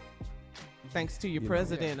ship. Thanks to your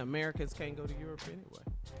president, Americans can't go to Europe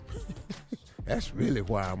anyway. That's really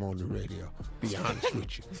why I'm on the radio, be honest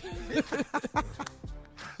with you.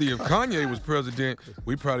 See, if Kanye was president,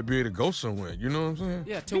 we'd probably be able to go somewhere. You know what I'm saying?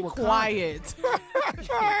 Yeah, be quiet.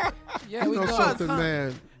 Yeah, you know something,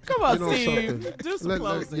 man. Come on, Steve. Do some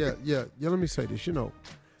closing. Yeah. Let me say this.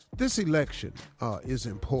 This election is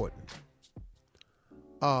important.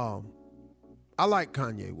 I like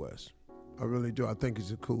Kanye West. I really do. I think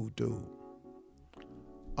he's a cool dude.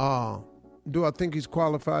 Do I think he's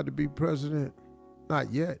qualified to be president?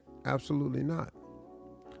 Not yet. Absolutely not.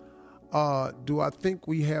 Do I think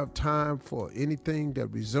we have time for anything that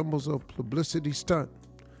resembles a publicity stunt?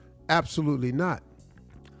 Absolutely not.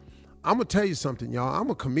 I'm going to tell you something, y'all. I'm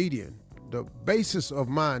a comedian. The basis of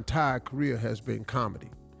my entire career has been comedy.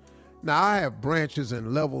 Now, I have branches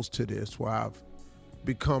and levels to this where I've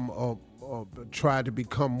become tried to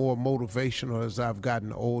become more motivational as I've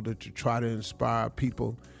gotten older to try to inspire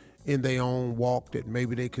people in their own walk, that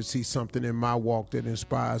maybe they could see something in my walk that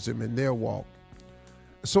inspires them in their walk.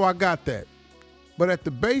 So I got that. But at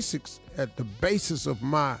the basis of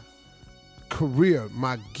my career,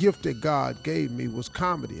 my gift that God gave me was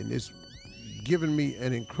comedy, and it's given me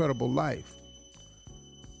an incredible life.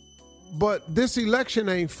 But this election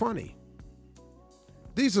ain't funny.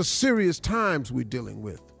 These are serious times we're dealing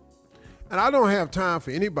with. And I don't have time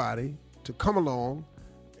for anybody to come along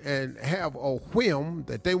and have a whim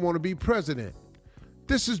that they want to be president.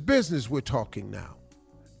 This is business we're talking now.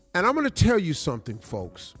 And I'm going to tell you something,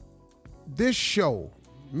 folks. This show,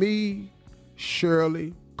 me,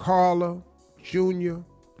 Shirley, Carla, Junior,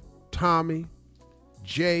 Tommy,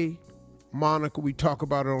 Jay, Monica, we talk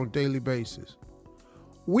about it on a daily basis.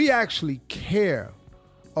 We actually care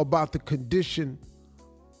about the condition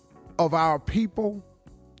of our people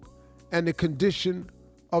and the condition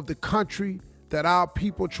of the country that our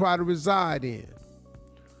people try to reside in.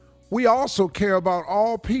 We also care about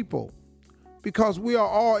all people because we are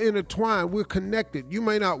all intertwined. We're connected. You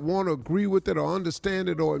may not want to agree with it or understand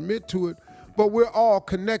it or admit to it, but we're all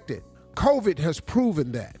connected. COVID has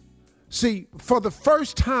proven that. See, for the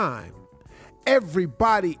first time,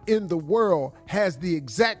 everybody in the world has the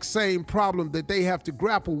exact same problem that they have to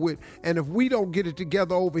grapple with. And if we don't get it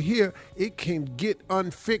together over here, it can get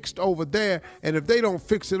unfixed over there. And if they don't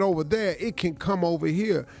fix it over there, it can come over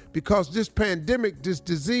here. Because this pandemic, this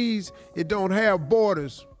disease, it don't have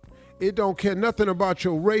borders. It don't care nothing about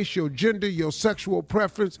your race, your gender, your sexual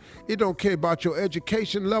preference. It don't care about your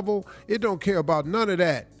education level. It don't care about none of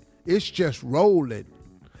that. It's just rolling.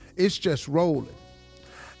 It's just rolling.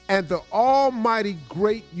 And the almighty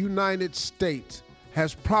great United States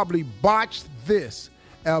has probably botched this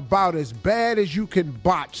about as bad as you can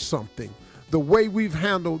botch something, the way we've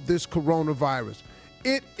handled this coronavirus.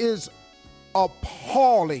 It is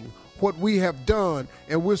appalling what we have done,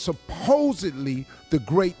 and we're supposedly the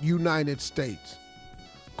great United States.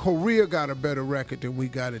 Korea got a better record than we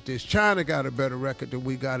got at this. China got a better record than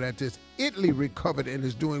we got at this. Italy recovered and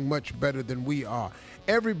is doing much better than we are.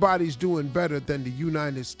 Everybody's doing better than the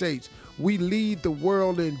United States. We lead the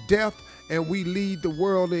world in death, and we lead the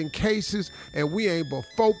world in cases, and we ain't but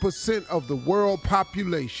 4% of the world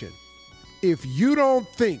population. If you don't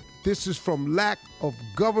think this is from lack of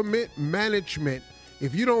government management,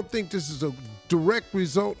 if you don't think this is a direct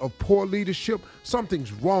result of poor leadership,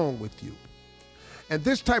 something's wrong with you. And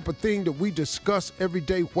this type of thing that we discuss every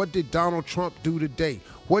day, what did Donald Trump do today?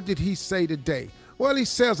 What did he say today? Well, he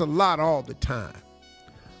says a lot all the time.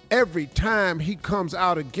 Every time he comes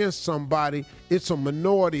out against somebody, it's a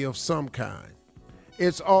minority of some kind.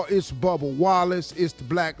 It's Bubba Wallace, it's the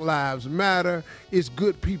Black Lives Matter, it's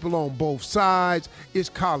good people on both sides, it's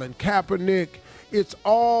Colin Kaepernick, it's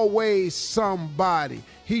always somebody.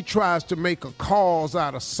 He tries to make a cause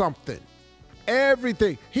out of something.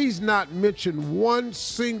 Everything. He's not mentioned one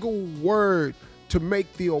single word to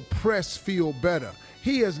make the oppressed feel better.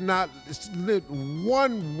 He has not lit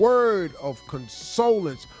one word of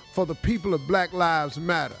consolence for the people of Black Lives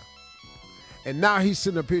Matter. And now he's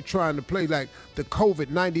sitting up here trying to play like the COVID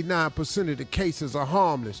 99% of the cases are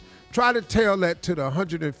harmless. Try to tell that to the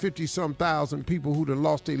 150-some thousand people who done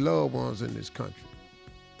lost their loved ones in this country.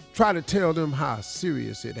 Try to tell them how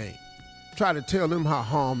serious it ain't. Try to tell them how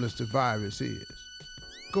harmless the virus is.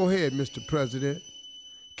 Go ahead, Mr. President.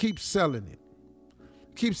 Keep selling it.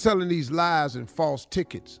 Keep selling these lies and false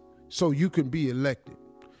tickets so you can be elected.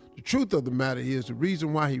 The truth of the matter is the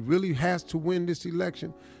reason why he really has to win this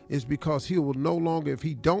election is because he will no longer, if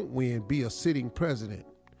he don't win, be a sitting president.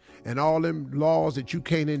 And all them laws that you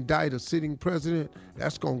can't indict a sitting president,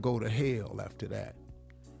 that's going to go to hell after that.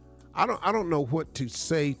 I don't know what to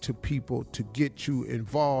say to people to get you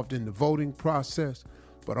involved in the voting process,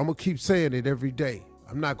 but I'm going to keep saying it every day.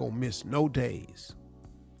 I'm not going to miss no days.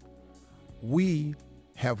 We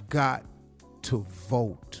have got to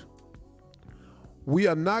vote. We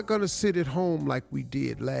are not going to sit at home like we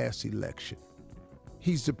did last election.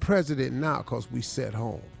 He's the president now because we sat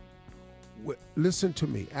home. Listen to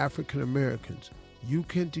me, African Americans, you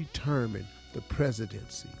can determine the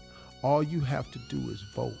presidency. All you have to do is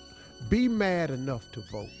vote. Be mad enough to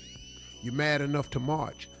vote. You're mad enough to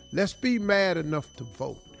march. Let's be mad enough to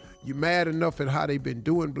vote. You're mad enough at how they've been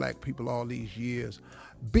doing black people all these years.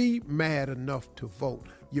 Be mad enough to vote.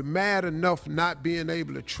 You're mad enough not being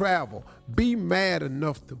able to travel. Be mad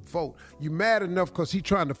enough to vote. You're mad enough because he's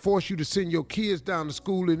trying to force you to send your kids down to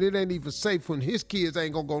school and it ain't even safe when his kids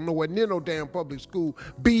ain't going to go nowhere near no damn public school.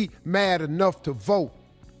 Be mad enough to vote.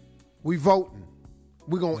 We voting.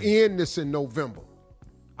 We're going to end this in November.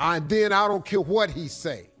 And then I don't care what he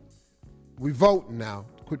say. We voting now.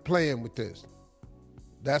 Quit playing with this.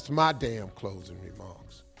 That's my damn closing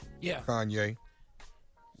remarks. Yeah. Kanye.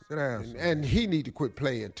 Sit down. And he need to quit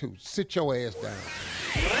playing too. Sit your ass down.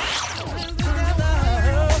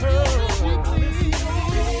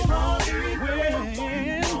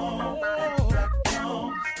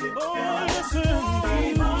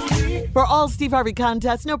 For all Steve Harvey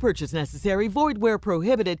contests, no purchase necessary, void where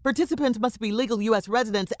prohibited. Participants must be legal U.S.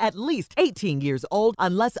 residents at least 18 years old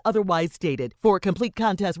unless otherwise stated. For complete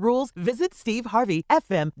contest rules, visit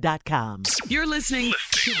SteveHarveyFM.com. You're listening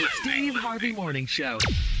to the Steve Harvey Morning Show.